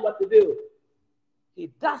tells him what to do,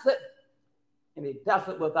 he does it, and he does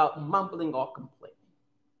it without mumbling or complaining.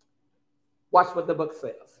 Watch what the book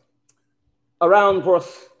says. Around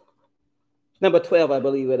verse number 12, I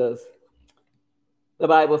believe it is, the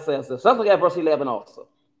Bible says this. Let's look at verse 11 also.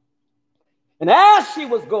 And as she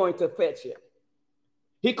was going to fetch him,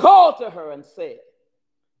 he called to her and said,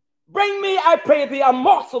 bring me, I pray thee, a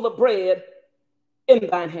morsel of bread in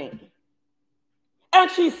thine hand. And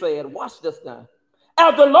she said, watch this now,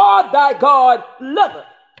 as the Lord thy God liveth,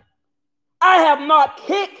 I have not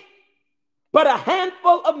cake, but a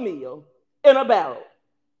handful of meal in a barrel,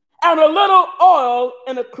 and a little oil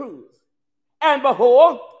in a cruse. And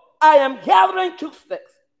behold, I am gathering 2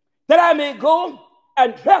 sticks, that I may go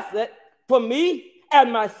and dress it for me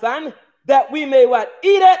and my son, that we may what?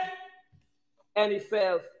 Eat it. And he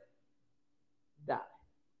says, die.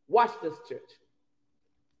 Watch this, church.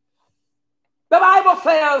 The Bible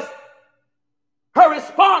says her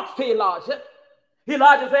response to Elijah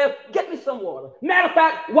says, get me some water. Matter of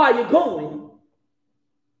fact, while you're going,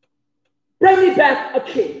 bring me back a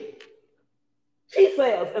cake. She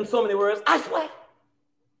says, in so many words, I swear,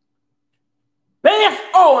 based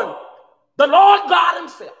on the Lord God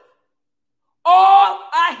himself, all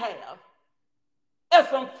I have is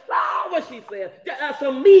some flour, she said,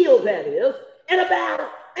 some meal, that is, in a barrel.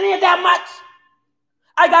 It ain't that much.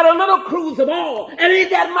 I got a little cruse of oil. It ain't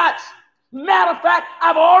that much. Matter of fact,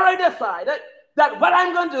 I've already decided that what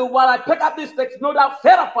I'm going to do while I pick up these sticks, no doubt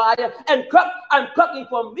set a fire and cook, I'm cooking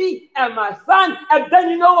for me and my son. And then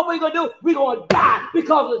you know what we're going to do? We're going to die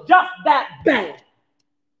because it's just that bad.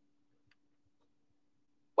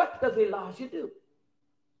 What does Elijah do?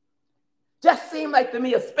 Just seemed like to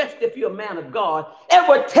me, especially if you're a man of God, it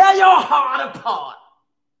would tear your heart apart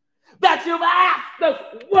that you've asked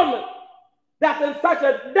this woman that's in such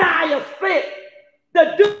a dire state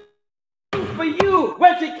to do for you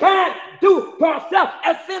when she can't do for herself.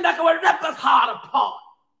 It seems like it would rip his heart apart.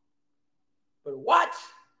 But watch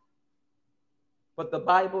what the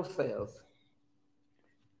Bible says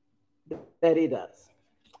that he does.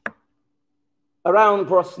 Around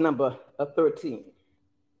verse number 13.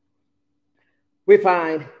 We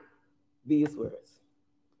find these words.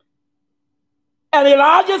 And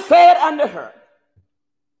Elijah said unto her,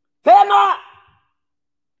 fear not,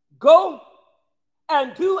 go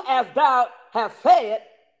and do as thou hast said,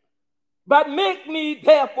 but make me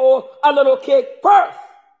therefore a little cake first,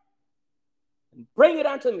 and bring it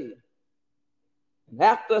unto me, and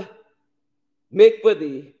after make for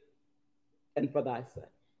thee and for thy son.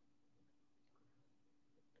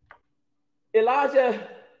 Elijah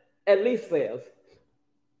at least says,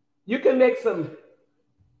 you can make some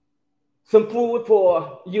food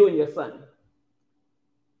for you and your son,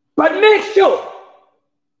 but make sure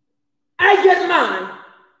I get mine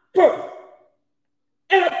first.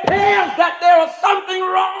 It appears that there is something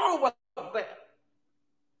wrong with that.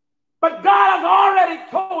 But God has already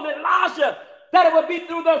told Elijah that it would be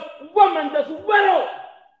through this woman, this widow,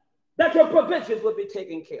 that your provisions would be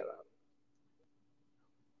taken care of.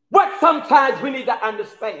 What sometimes we need to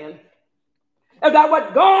understand is that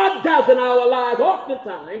what God does in our lives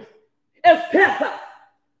oftentimes is test us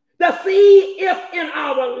to see if in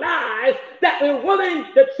our lives that we're willing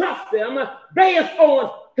to trust him based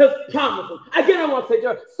on his promises. Again, I want to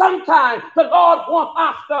say, sometimes the Lord wants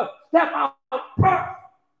us to step out first.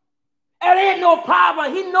 It ain't no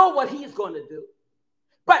problem. He knows what he's going to do.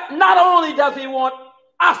 But not only does he want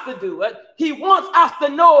us to do it, he wants us to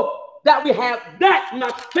know that we have that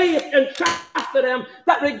much faith and trust in him,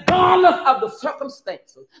 that regardless of the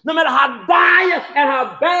circumstances, no matter how dire and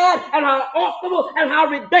how bad and how awful and how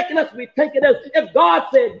ridiculous we think it is, if God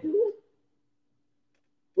said do it,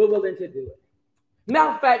 we're willing to do it.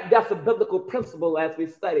 Matter of fact, that's a biblical principle as we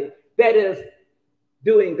study. That is,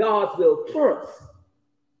 doing God's will first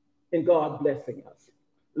and God blessing us.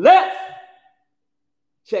 Let's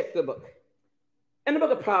check the book. In the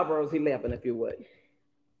book of Proverbs 11, if you would.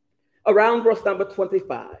 Around verse number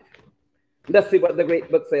 25. Let's see what the great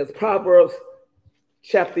book says. Proverbs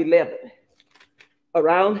chapter 11.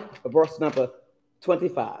 Around verse number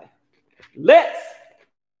 25. Let's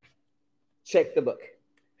check the book.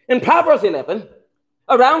 In Proverbs 11,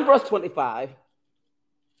 around verse 25,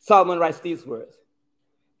 Solomon writes these words.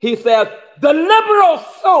 He says, the liberal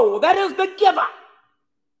soul, that is the giver,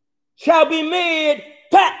 shall be made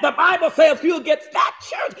fat. The Bible says you'll get fat,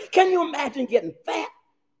 church. Can you imagine getting fat?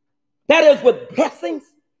 That is with blessings.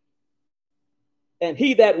 And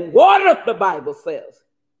he that watereth, the Bible says,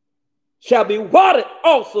 shall be watered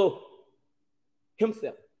also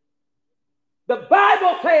himself. The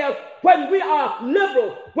Bible says when we are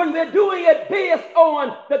liberal, when we're doing it based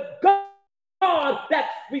on the God that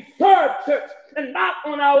we serve, church, and not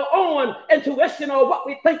on our own intuition or what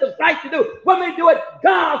we think is right to do, when we do it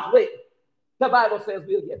God's way, the Bible says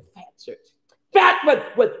we'll get fat, church. Fat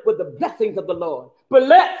with the blessings of the Lord. But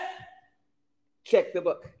let's check the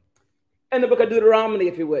book. In the book of Deuteronomy,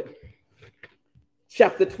 if you would.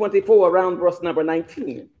 Chapter 24, around verse number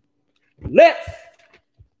 19. Let's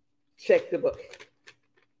check the book.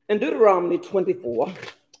 In Deuteronomy 24,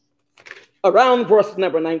 around verse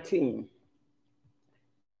number 19,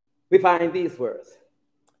 we find these words.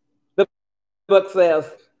 The book says,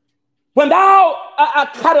 when thou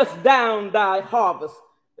cuttest down thy harvest,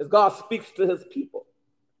 as God speaks to his people,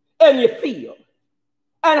 in your field,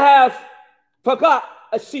 and has forgot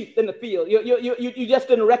a sheep in the field, you just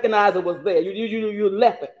didn't recognize it was there. You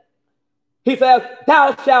left it. He says,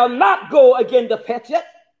 thou shalt not go again to fetch it.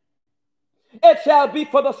 It shall be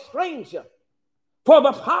for the stranger, for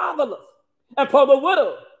the fatherless, and for the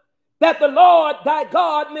widow, that the Lord thy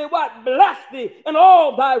God may what? Bless thee in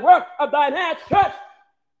all thy work of thine hands. Church,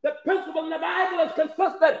 the principle in the Bible is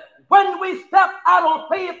consistent. When we step out on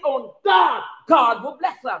faith on God, God will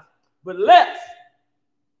bless us. But let's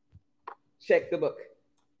check the book.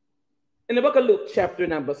 In the book of Luke, chapter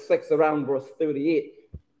number 6, around verse 38,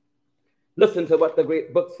 listen to what the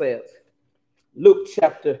great book says. Luke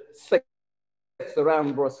chapter 6,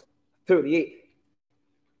 around verse 38.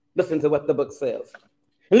 Listen to what the book says.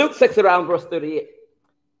 In Luke 6, around verse 38,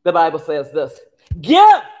 the Bible says this: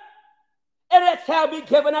 give, and it shall be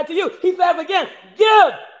given unto you. He says again,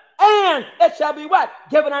 give, and it shall be what?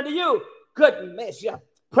 Given unto you. Good measure,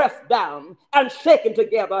 pressed down and shaken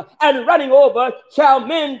together and running over, shall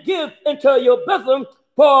men give into your bosom,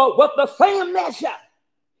 for with the same measure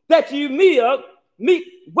that you meet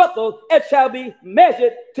withal, it shall be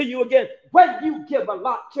measured to you again. When you give a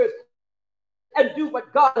lot, church, and do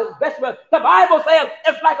what God has best for, the Bible says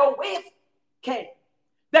it's like a waste can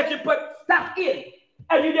that you put stuff in,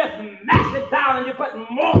 and you just mash it down, and you put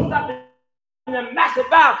more stuff in, and you mash it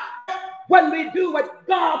down. When we do what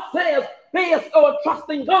God says, based on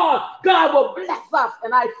trusting God, God will bless us.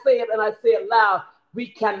 And I say it, and I say it loud: we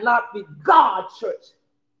cannot be God, church,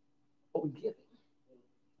 on giving.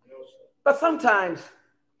 But sometimes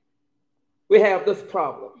we have this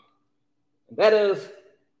problem. And that is,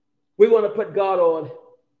 we want to put God on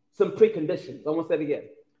some preconditions. I'm going to say it again.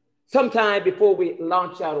 Sometime before we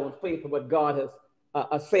launch out on faith of what God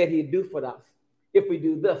has said he'd do for us, if we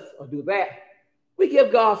do this or do that, we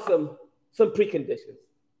give God some preconditions.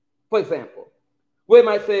 For example, we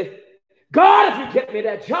might say, God, if you get me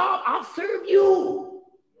that job, I'll serve you.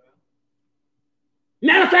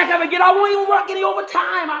 Matter of fact, I won't even work any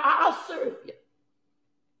overtime. I'll serve you.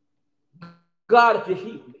 God, if you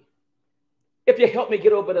heal me, if you help me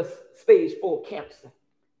get over this stage 4 cancer,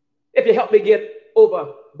 if you help me get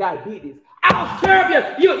over diabetes, I'll serve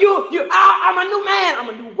you. I'm a new man. I'm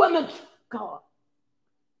a new woman. God.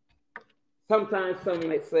 Sometimes someone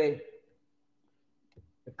may say,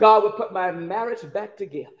 if God would put my marriage back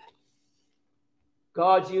together,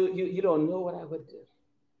 God, you don't know what I would do.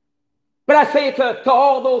 But I say to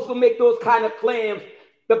all those who make those kind of claims,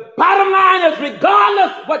 the bottom line is,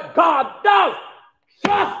 regardless what God does,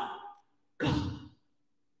 trust God.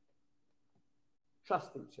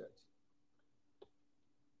 Trust Him, church.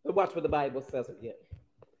 But watch what the Bible says again.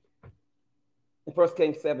 In 1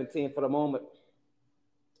 Kings 17, for a moment,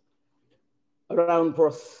 around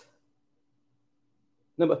verse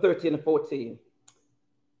number 13 and 14,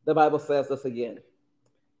 the Bible says this again.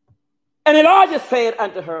 And Elijah said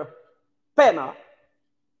unto her, fear not,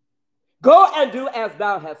 go and do as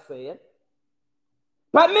thou hast said,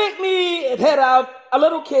 but make me head out a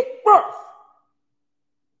little cake first,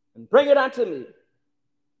 and bring it unto me,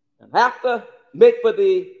 and after make for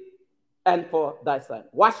thee and for thy son.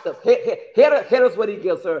 Watch this. Here is what he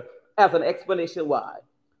gives her as an explanation why.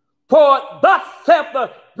 For thus saith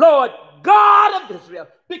the Lord God of Israel,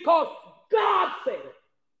 because God said it.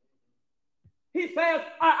 He says,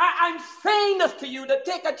 I'm saying this to you to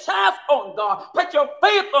take a chance on God, put your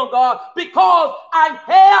faith on God, because I'm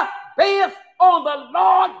here based on the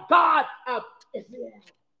Lord God of Israel.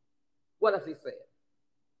 What does he say?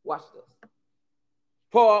 Watch this.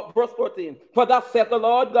 For verse 14, for thus saith the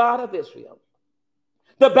Lord God of Israel,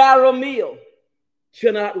 the barrel meal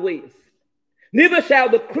shall not waste, neither shall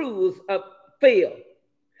the cruse fail,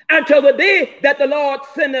 until the day that the Lord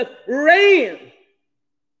sendeth rain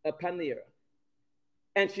upon the earth.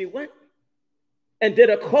 And she went and did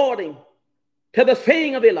according to the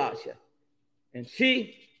saying of Elijah. And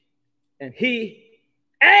she and he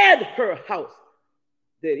and her house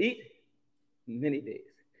did eat many days.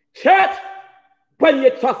 Church, when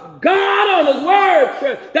you trust God on his word,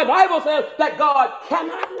 church, the Bible says that God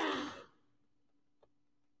cannot lie.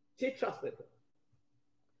 She trusted him.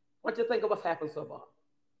 What do you think of what's happened so far?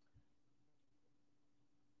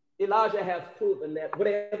 Elijah has proven that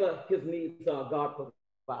whatever his needs are, God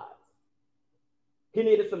provides. He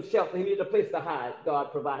needed some shelter. He needed a place to hide.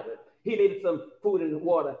 God provided. He needed some food and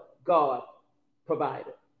water. God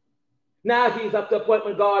provided. Now he's up to a point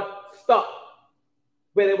when God stopped,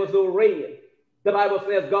 where there was no rain. The Bible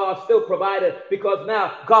says God still provided, because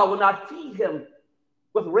now God will not feed him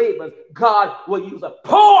with ravens. God will use a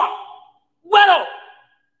poor widow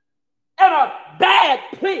in a bad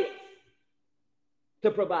place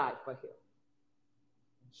to provide for him.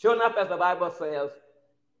 Sure enough, as the Bible says,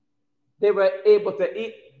 they were able to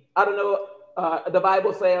eat. I don't know, the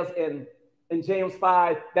Bible says in James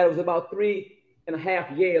 5 that it was about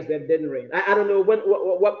 3.5 years that it didn't rain. I don't know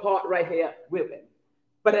what part right here we're in,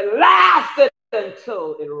 but it lasted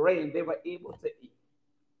until it rained. They were able to eat.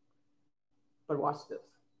 But watch this.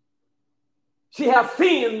 She has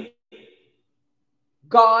seen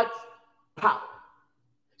God's power.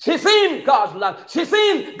 She's seen God's love. She's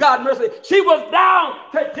seen God's mercy. She was down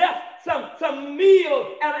to just some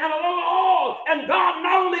meal and a little oil, and God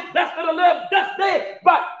not only blessed her to live this day,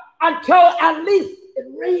 but until at least it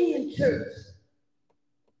rained, church.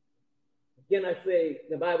 Again, I say,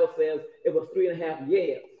 the Bible says it was 3.5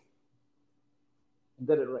 years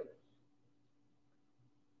that it rained.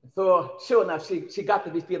 So sure enough, she got to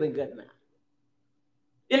be feeling good now.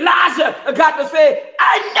 Elijah got to say,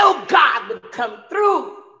 I know God would come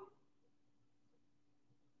through.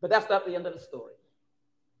 But that's not the end of the story.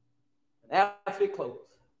 And as we close,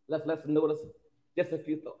 let's notice just a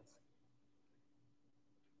few thoughts.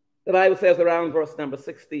 The Bible says around verse number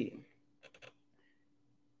 16,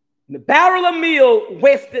 the barrel of meal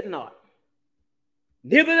wasted not,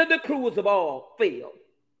 neither did the cruse of oil fail,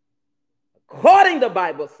 according, the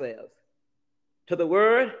Bible says, to the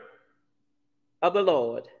word of the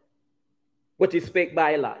Lord, which he spake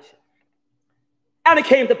by Elijah. And it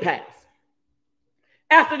came to pass,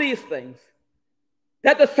 after these things,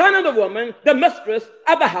 that the son of the woman, the mistress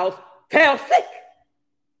of the house, fell sick.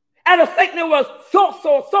 And the sickness was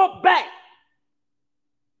so bad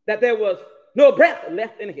that there was no breath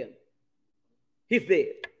left in him. He's dead.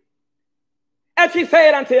 And she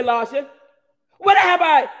said unto Elijah, what have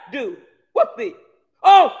I do with thee?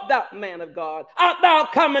 Oh, thou man of God, art thou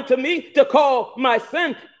coming to me to call my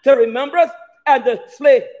sin to remembrance and to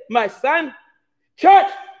slay my son? Church,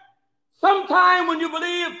 sometime when you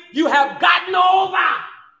believe you have gotten over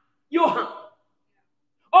your hump,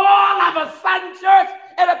 all of a sudden, church,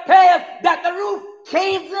 it appears that the roof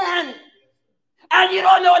caves in. And you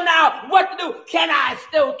don't know now what to do. Can I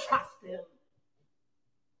still trust him?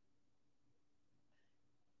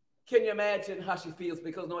 Can you imagine how she feels?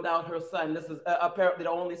 Because no doubt her son, this is apparently the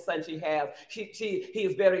only son she has. He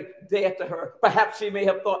is very dear to her. Perhaps she may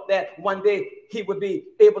have thought that one day he would be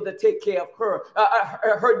able to take care of her.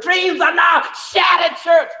 Her dreams are now shattered,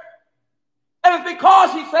 church. And it's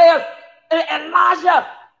because she says, Elijah,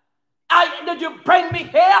 did you bring me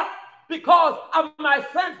here because of my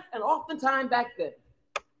sins? And oftentimes back then,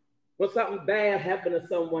 when something bad happened to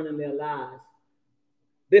someone in their lives,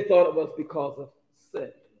 they thought it was because of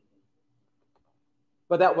sin.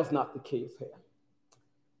 But that was not the case here.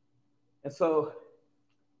 And so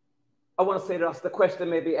I want to say to us, the question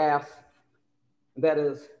may be asked, that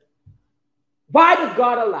is, why does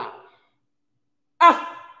God allow us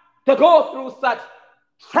to go through such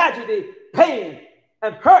tragedy, pain,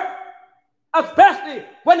 and hurt, especially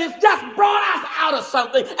when it's just brought us out of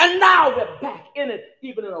something and now we're back in it,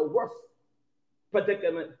 even in a worse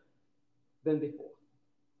predicament than before?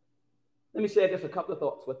 Let me share just a couple of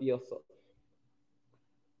thoughts with you also.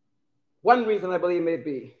 One reason I believe may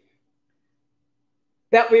be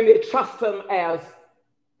that we may trust him as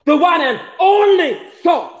the one and only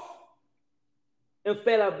source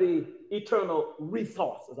instead of the eternal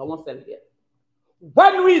resources. I won't say it again.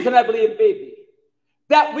 One reason I believe may be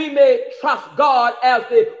that we may trust God as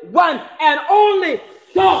the one and only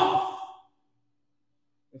source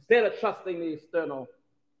instead of trusting the external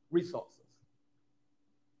resources.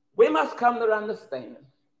 We must come to understand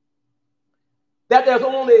that there's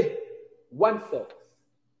only one source.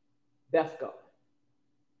 That's God.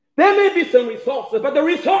 There may be some resources, but the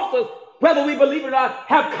resources, whether we believe it or not,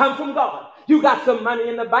 have come from God. You got some money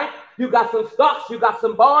in the bank. You got some stocks. You got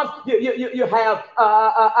some bonds. You have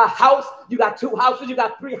a house. You got 2 houses. You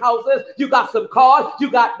got 3 houses. You got some cars. You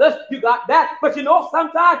got this. You got that. But you know,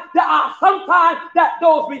 sometimes that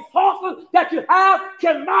those resources that you have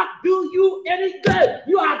cannot do you any good.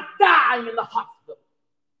 You are dying in the hospital.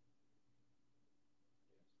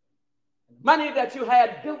 Money that you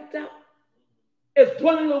had built up is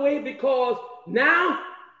dwindling away because now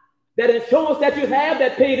that insurance that you have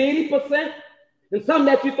that paid 80% and some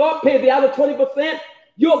that you thought paid the other 20%,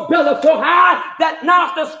 your bill is so high that now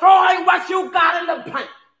it's destroying what you got in the bank.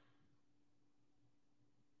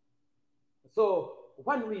 So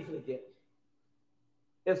one reason again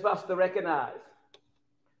is for us to recognize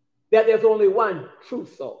that there's only one true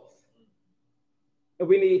source. And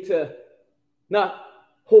we need to not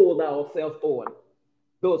hold ourselves on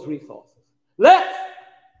those resources. Let's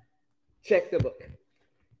check the book.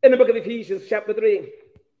 In the book of Ephesians, chapter 3,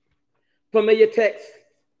 familiar text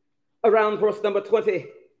around verse number 20,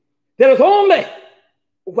 there is only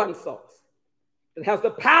one source that has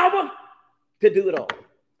the power to do it all.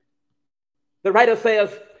 The writer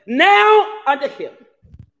says, now unto him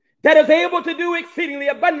that is able to do exceedingly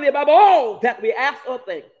abundantly above all that we ask or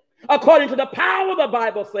think, according to the power, the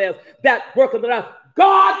Bible says, that worketh in us.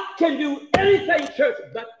 God can do anything, church,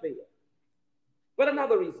 but fail. But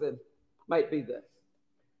another reason might be this,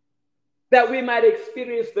 that we might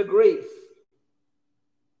experience the grace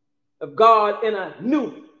of God in a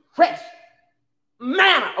new, fresh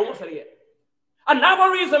manner. I won't say it again.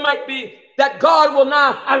 Another reason might be that God will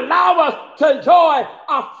now allow us to enjoy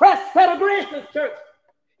a fresh set of graces, church.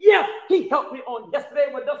 Yes, he helped me on yesterday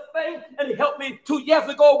with this thing, and he helped me 2 years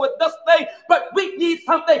ago with this thing, but we need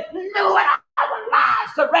something new in our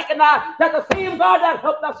lives to recognize that the same God that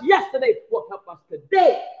helped us yesterday will help us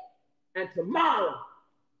today and tomorrow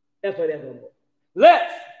and forevermore.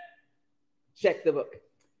 Let's check the book.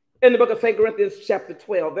 In the book of 2 Corinthians chapter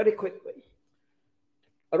 12, very quickly,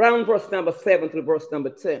 around verse number 7 through verse number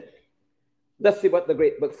 10. Let's see what the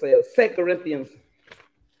great book says. 2 Corinthians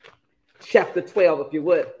chapter 12, if you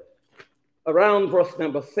would, around verse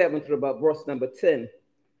number 7 through about verse number 10.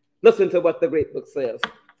 Listen to what the great book says.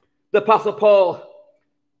 The Apostle Paul,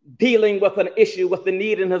 dealing with an issue, with the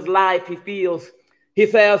need in his life he feels, he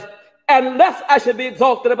says, unless I should be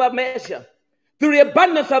exalted above measure through the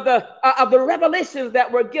abundance of the revelations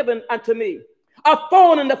that were given unto me, a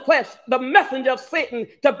thorn in the flesh, the messenger of Satan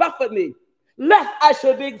to buffet me, lest I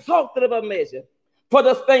should be exalted above measure. For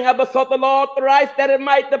this thing I besought the Lord thrice, that it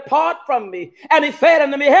might depart from me. And he said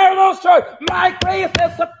unto me, hear those, church, my grace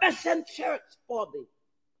is sufficient, church, for thee.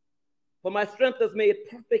 For my strength is made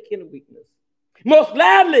perfect in weakness. Most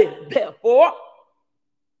gladly, therefore,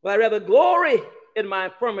 will I rather glory in my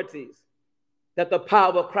infirmities, that the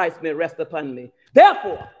power of Christ may rest upon me.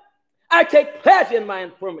 Therefore, I take pleasure in my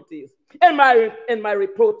infirmities, in my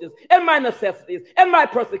reproaches, in my necessities, in my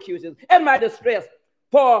persecutions, in my distress.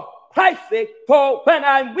 For Christ's sake, for when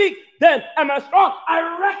I'm weak, then am I strong.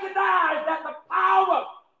 I recognize that the power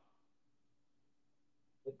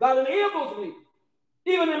that God enables me,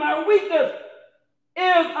 even in my weakness,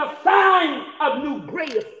 is a sign of new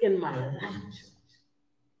grace in my life.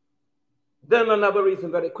 Then another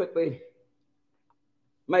reason, very quickly,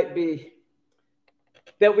 might be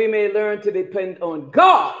that we may learn to depend on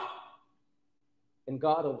God and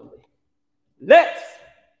God only. Let's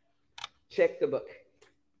check the book.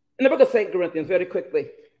 In the book of 2 Corinthians, very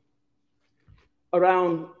quickly,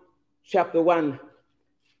 around chapter 1,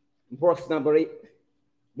 verse number 8,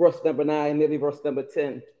 verse number 9, maybe verse number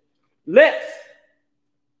 10. Let's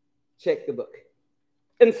check the book.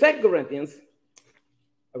 In 2 Corinthians,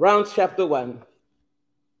 around chapter 1,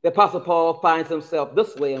 the Apostle Paul finds himself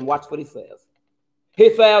this way, and watch what he says.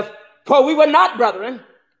 He says, for we were not, brethren,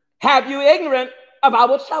 have you ignorant of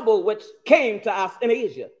our trouble which came to us in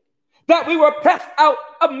Asia, that we were pressed out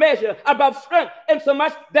of measure above strength,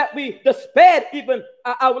 insomuch that we despaired even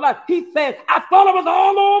our life. He said, I thought it was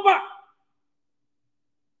all over,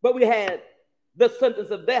 but we had the sentence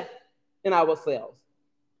of death in ourselves,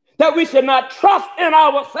 that we should not trust in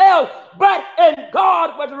ourselves, but in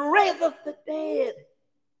God which raiseth the dead,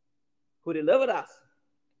 who delivered us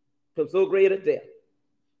from so great a death,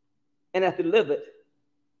 and hath delivered,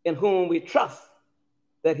 in whom we trust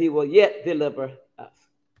that he will yet deliver us.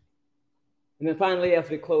 And then finally, as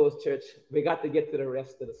we close, church, we got to get to the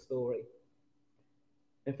rest of the story.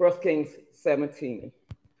 In 1 Kings 17,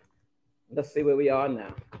 let's see where we are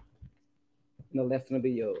now. And the lesson will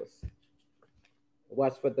be yours.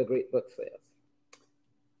 Watch what the great book says.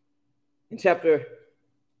 In chapter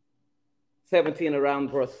 17,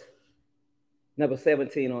 around verse number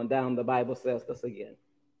 17 on down, the Bible says this again.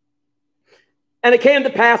 And it came to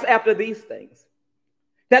pass after these things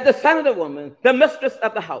that the son of the woman, the mistress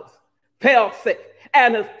of the house, fell sick,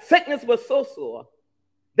 and his sickness was so sore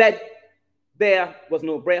that there was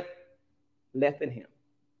no breath left in him.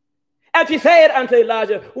 And she said unto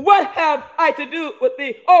Elijah, what have I to do with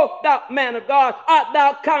thee, O thou man of God? Art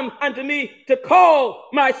thou come unto me to call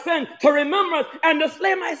my sin to remembrance and to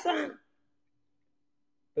slay my son?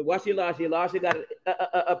 But watch Elijah. Elijah got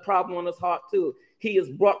a problem on his heart too. He has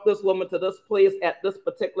brought this woman to this place at this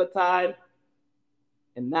particular time.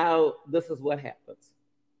 And now this is what happens.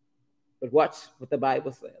 But watch what the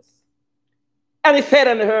Bible says. And he said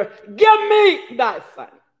unto her, give me thy son.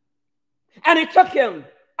 And he took him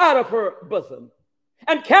out of her bosom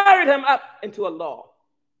and carried him up into a loft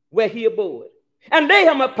where he abode and laid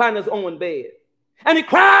him upon his own bed. And he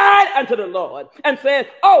cried unto the Lord and said,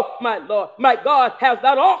 oh, my Lord, my God, hast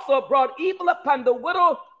thou also brought evil upon the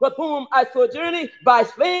widow with whom I sojourned by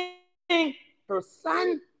slaying her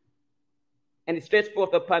son? And he stretched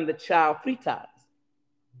forth upon the child 3 times,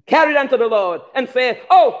 carried unto the Lord, and said,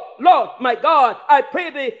 oh, Lord, my God, I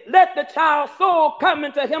pray thee, let the child's soul come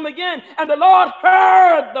into him again. And the Lord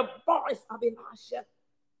heard the voice of Elisha.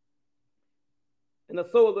 And the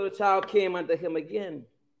soul of the child came unto him again,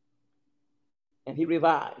 and he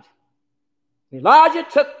revived. Elijah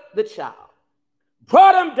took the child,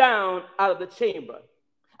 brought him down out of the chamber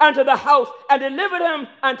unto the house, and delivered him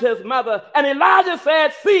unto his mother. And Elijah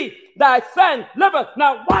said, see, thy son liveth.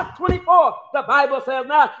 Now watch 24. The Bible says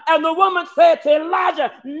now, and the woman said to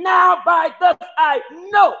Elijah, now by this I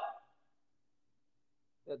know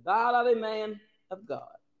that thou art a man of God,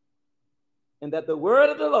 and that the word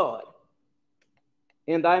of the Lord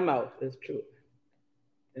in thy mouth is true.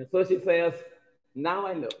 And so she says, now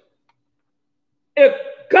I know. If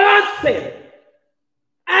God said it,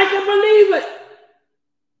 I can believe it.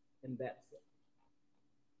 And that's it.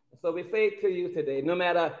 So we say to you today, no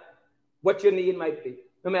matter what your need might be,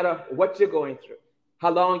 no matter what you're going through,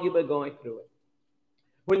 how long you've been going through it,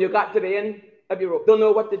 when you got to the end of your rope, don't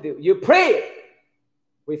know what to do, you pray.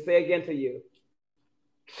 We say again to you,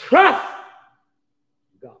 trust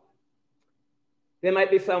God. There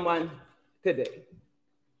might be someone today,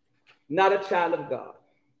 not a child of God.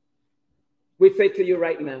 We say to you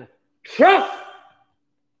right now, trust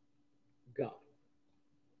God.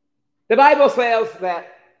 The Bible says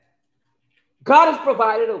that God has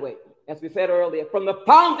provided a way, as we said earlier, from the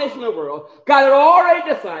foundation of the world. God had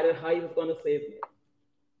already decided how he was going to save men.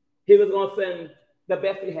 He was going to send the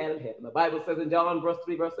best he had in heaven. The Bible says in John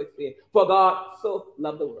 3, verse 16, for God so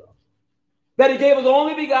loved the world that he gave his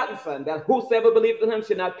only begotten son, that whosoever believes in him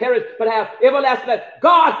should not perish, but have everlasting life.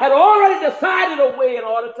 God had already decided a way in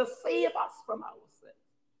order to save us from our sins.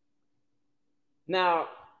 Now,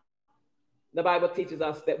 the Bible teaches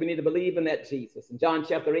us that we need to believe in that Jesus. In John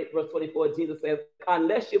chapter 8, verse 24, Jesus says,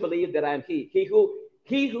 unless you believe that I am he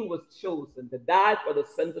who was chosen to die for the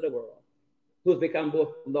sins of the world, who has become both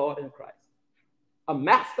Lord and Christ, a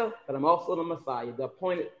master, but I'm also the Messiah, the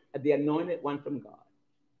appointed, the anointed one from God.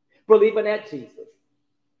 Believe in that Jesus.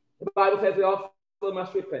 The Bible says we also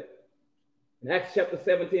must repent. In Acts chapter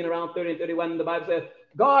 17, around 30 and 31, the Bible says,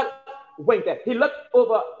 God winked at. He looked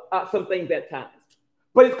over some things at times.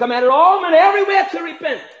 But he's commanded all men everywhere to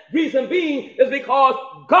repent. Reason being is because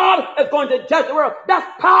God is going to judge the world.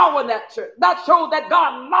 That's power in that church. That shows that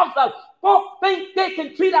God loves us. Folks think they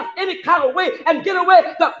can treat us any kind of way and get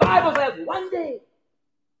away. The Bible says one day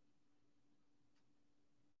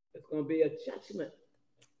it's going to be a judgment.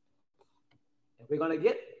 And we're going to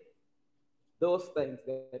get those things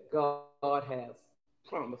that God has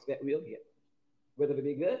promised that we'll get, whether it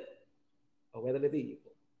be good or whether it be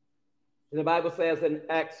evil. And the Bible says in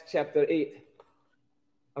Acts chapter 8,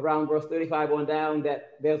 around verse 35 on down,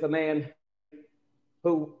 that there's a man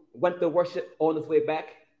who went to worship on his way back.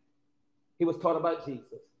 He was taught about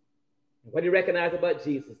Jesus. What he recognized about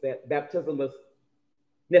Jesus, that baptism was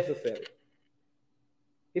necessary.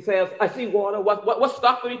 He says, I see water. What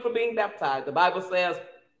stopped me from being baptized? The Bible says,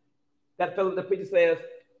 that fellow, the preacher says,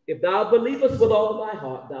 if thou believest with all thy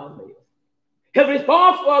heart, thou mayest. His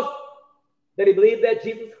response was that he believed that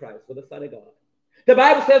Jesus Christ was the Son of God. The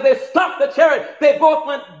Bible says they stopped the chariot. They both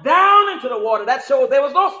went down into the water. That shows there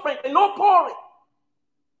was no sprinkling, no pouring.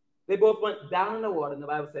 They both went down in the water, and the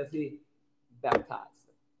Bible says he baptized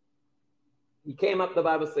them. He came up, the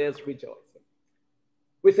Bible says, rejoicing.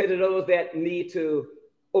 We say to those that need to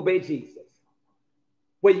obey Jesus,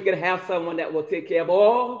 where you can have someone that will take care of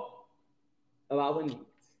all of our needs.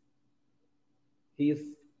 He's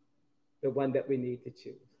the one that we need to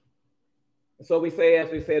choose. And so we say,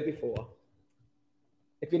 as we said before,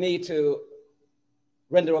 if you need to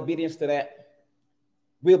render obedience to that,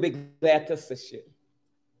 we'll be glad to assist you.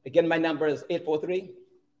 Again, my number is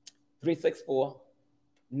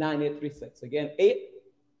 843-364-9836. Again,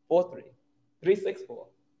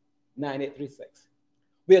 843-364-9836.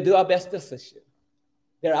 We'll do our best to assist you.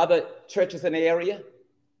 There are other churches in the area,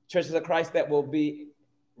 churches of Christ, that will be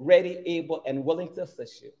ready, able, and willing to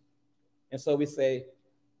assist you. And so we say,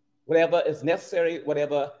 whatever is necessary,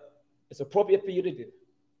 whatever is appropriate for you to do,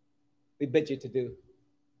 we bid you to do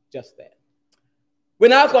just that. We're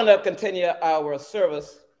now going to continue our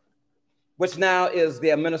service, which now is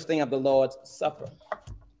the administering of the Lord's Supper.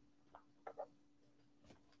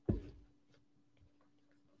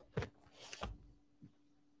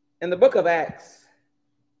 In the book of Acts,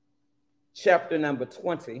 chapter number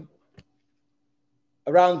 20,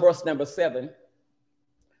 around verse number 7,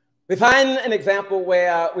 we find an example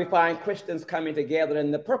where we find Christians coming together,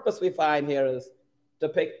 and the purpose we find here is to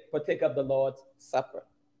partake of the Lord's Supper.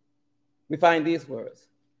 We find these words.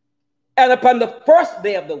 And upon the first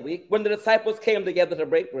day of the week, when the disciples came together to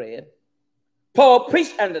break bread, Paul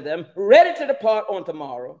preached unto them, ready to depart on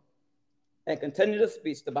tomorrow, and continued his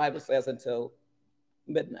speech, the Bible says, until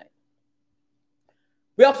midnight.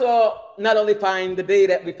 We also not only find the day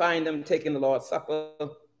that we find them taking the Lord's Supper,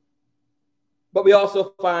 but we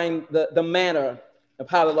also find the manner of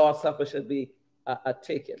how the Lord's Supper should be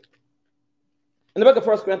taken. In the book of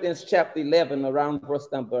 1 Corinthians chapter 11, around verse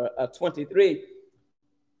number 23,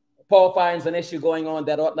 Paul finds an issue going on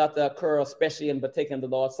that ought not to occur, especially in partaking of the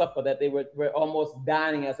Lord's Supper, that they were almost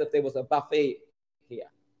dining as if there was a buffet here.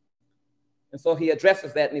 And so he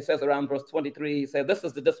addresses that, and he says around verse 23, he says, this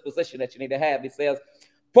is the disposition that you need to have. He says,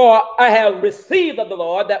 for I have received of the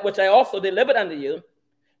Lord that which I also delivered unto you,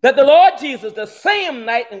 that the Lord Jesus, the same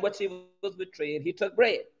night in which he was betrayed, he took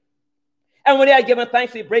bread. And when he had given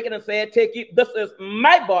thanks, he brake it and said, take ye, this is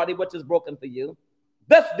my body, which is broken for you.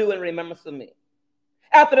 This do in remembrance of me.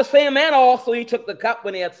 After the same manner also he took the cup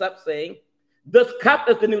when he had supped, saying, this cup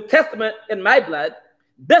is the New Testament in my blood.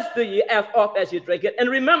 This do ye as oft as you drink it in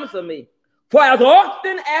remembrance of me. For as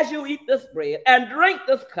often as you eat this bread and drink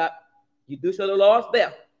this cup, you do show the Lord's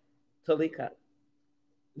death till he come.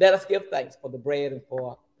 Let us give thanks for the bread and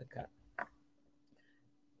for the cup.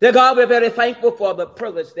 Dear God, we're very thankful for the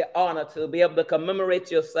privilege, the honor to be able to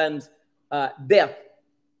commemorate your son's death,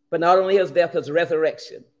 but not only his death, his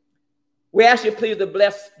resurrection. We ask you please to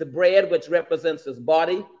bless the bread, which represents his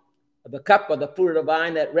body, the cup or the fruit of the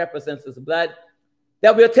vine that represents his blood,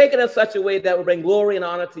 that we'll take it in such a way that will bring glory and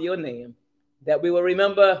honor to your name, that we will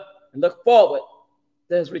remember and look forward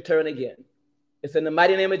to his return again. It's in the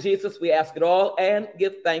mighty name of Jesus we ask it all and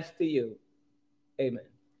give thanks to you. Amen.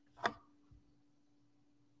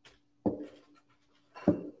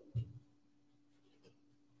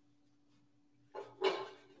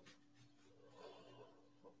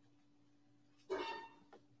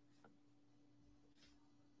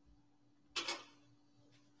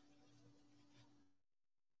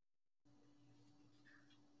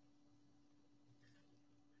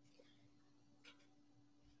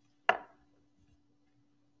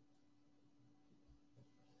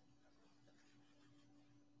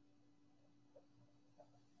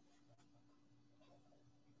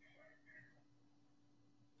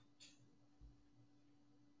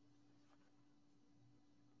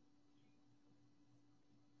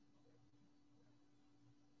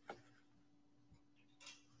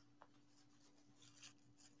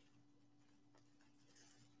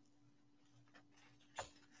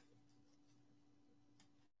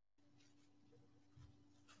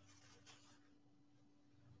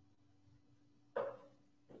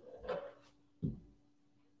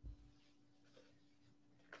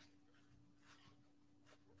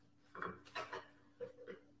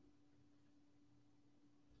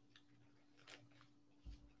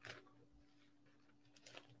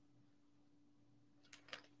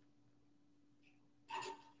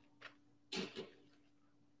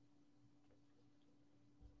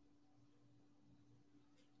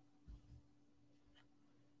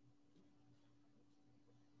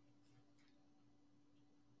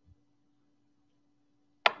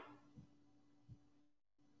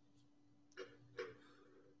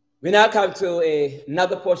 We now come to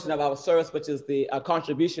another portion of our service, which is the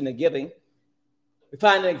contribution and giving. We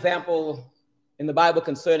find an example in the Bible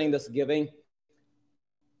concerning this giving. In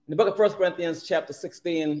the book of 1 Corinthians chapter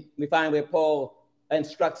 16, we find where Paul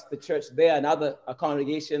instructs the church there and other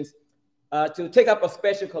congregations to take up a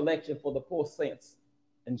special collection for the poor saints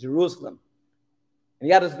in Jerusalem. And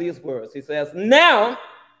he utters these words. He says, now,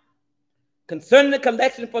 concerning the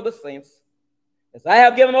collection for the saints, as I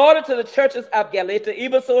have given order to the churches of Galatia,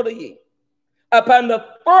 even so do ye. Upon the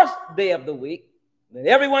first day of the week, And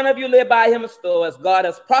every one of you live by him and store as God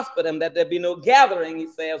has prospered him, that there be no gathering, he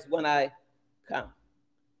says, when I come.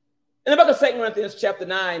 In the book of 2 Corinthians chapter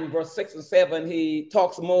 9, verse 6 and 7, he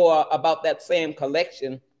talks more about that same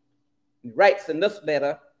collection. He writes in this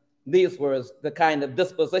letter these words, the kind of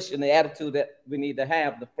disposition, the attitude that we need to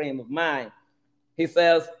have, the frame of mind. He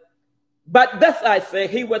says, but this I say,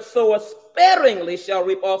 he which soweth sparingly shall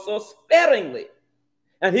reap also sparingly,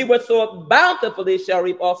 and he which soweth bountifully shall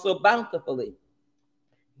reap also bountifully.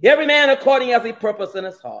 Every man according as he purposed in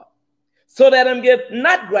his heart. So let him give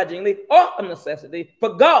not grudgingly or of necessity,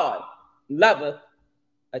 for God loveth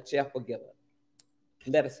a cheerful giver.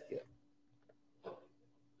 Let us give.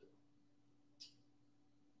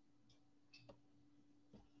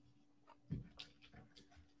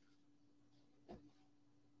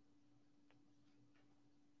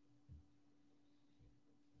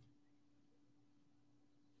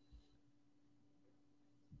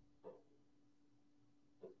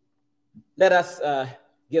 Let us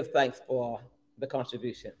give thanks for the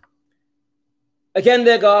contribution. Again,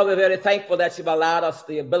 dear God, we're very thankful that you've allowed us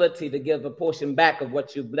the ability to give a portion back of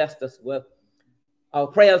what you've blessed us with. Our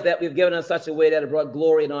prayers that we've given in such a way that it brought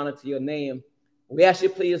glory and honor to your name. We ask you,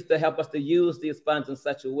 please, to help us to use these funds in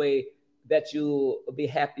such a way that you'll be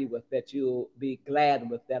happy with, that you'll be glad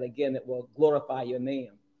with, that again, it will glorify your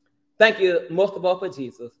name. Thank you most of all for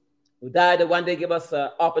Jesus, who died to one day give us an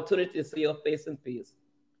opportunity to see your face in peace.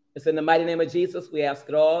 It's in the mighty name of Jesus we ask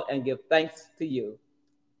it all and give thanks to you.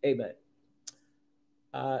 Amen.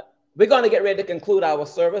 We're going to get ready to conclude our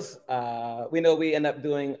service. We know we end up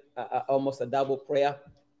doing almost a double prayer,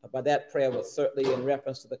 but that prayer was certainly in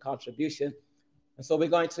reference to the contribution. And so we're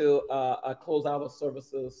going to close our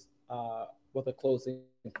services with a closing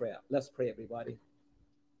prayer. Let's pray, everybody.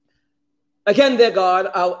 Again, dear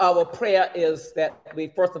God, our prayer is that we,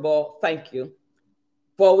 first of all, thank you.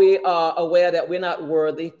 For we are aware that we're not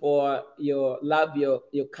worthy for your love, your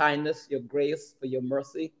kindness, your grace, for your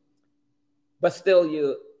mercy. But still,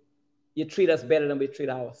 you treat us better than we treat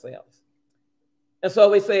ourselves. And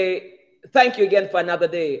so we say, thank you again for another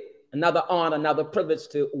day, another honor, another privilege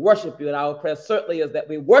to worship you. And our prayer certainly is that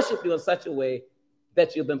we worship you in such a way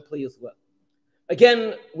that you've been pleased with.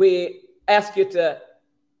 Again, we ask you to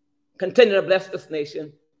continue to bless this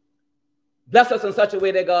nation. Bless us in such a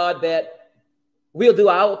way, dear God, that we'll do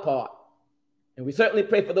our part. And we certainly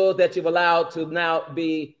pray for those that you've allowed to now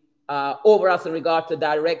be over us in regard to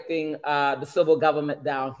directing the civil government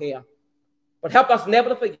down here. But help us never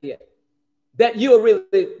to forget that you are really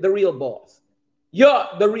the real boss. You're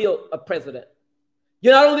the real president.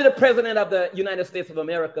 You're not only the president of the United States of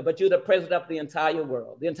America, but you're the president of the entire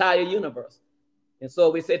world, the entire universe. And so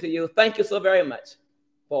we say to you, thank you so very much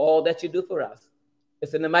for all that you do for us.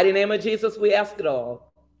 It's in the mighty name of Jesus we ask it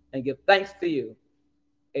all and give thanks to you.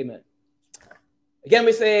 Amen. Again,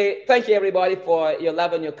 we say thank you, everybody, for your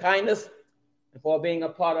love and your kindness and for being a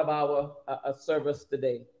part of our service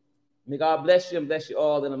today. May God bless you and bless you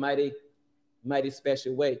all in a mighty, mighty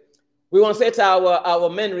special way. We want to say to our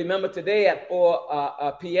men, remember today at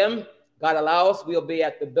 4 p.m., God allows, we'll be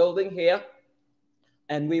at the building here,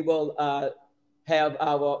 and we will have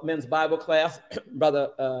our men's Bible class.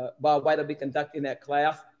 Brother Bob White will be conducting that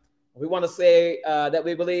class. We want to say that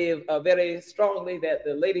we believe very strongly that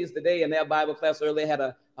the ladies today in their Bible class earlier had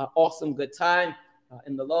an awesome good time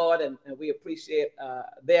in the Lord, and we appreciate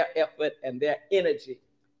their effort and their energy.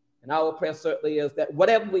 And our prayer certainly is that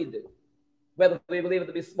whatever we do, whether we believe it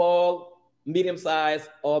to be small, medium-sized,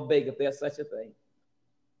 or big, if there's such a thing,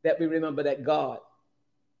 that we remember that God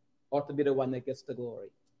ought to be the one that gets the glory.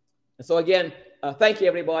 And so again, thank you,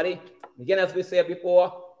 everybody. Again, as we said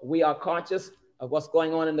before, we are conscious of what's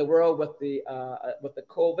going on in the world with the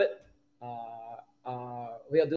COVID. We are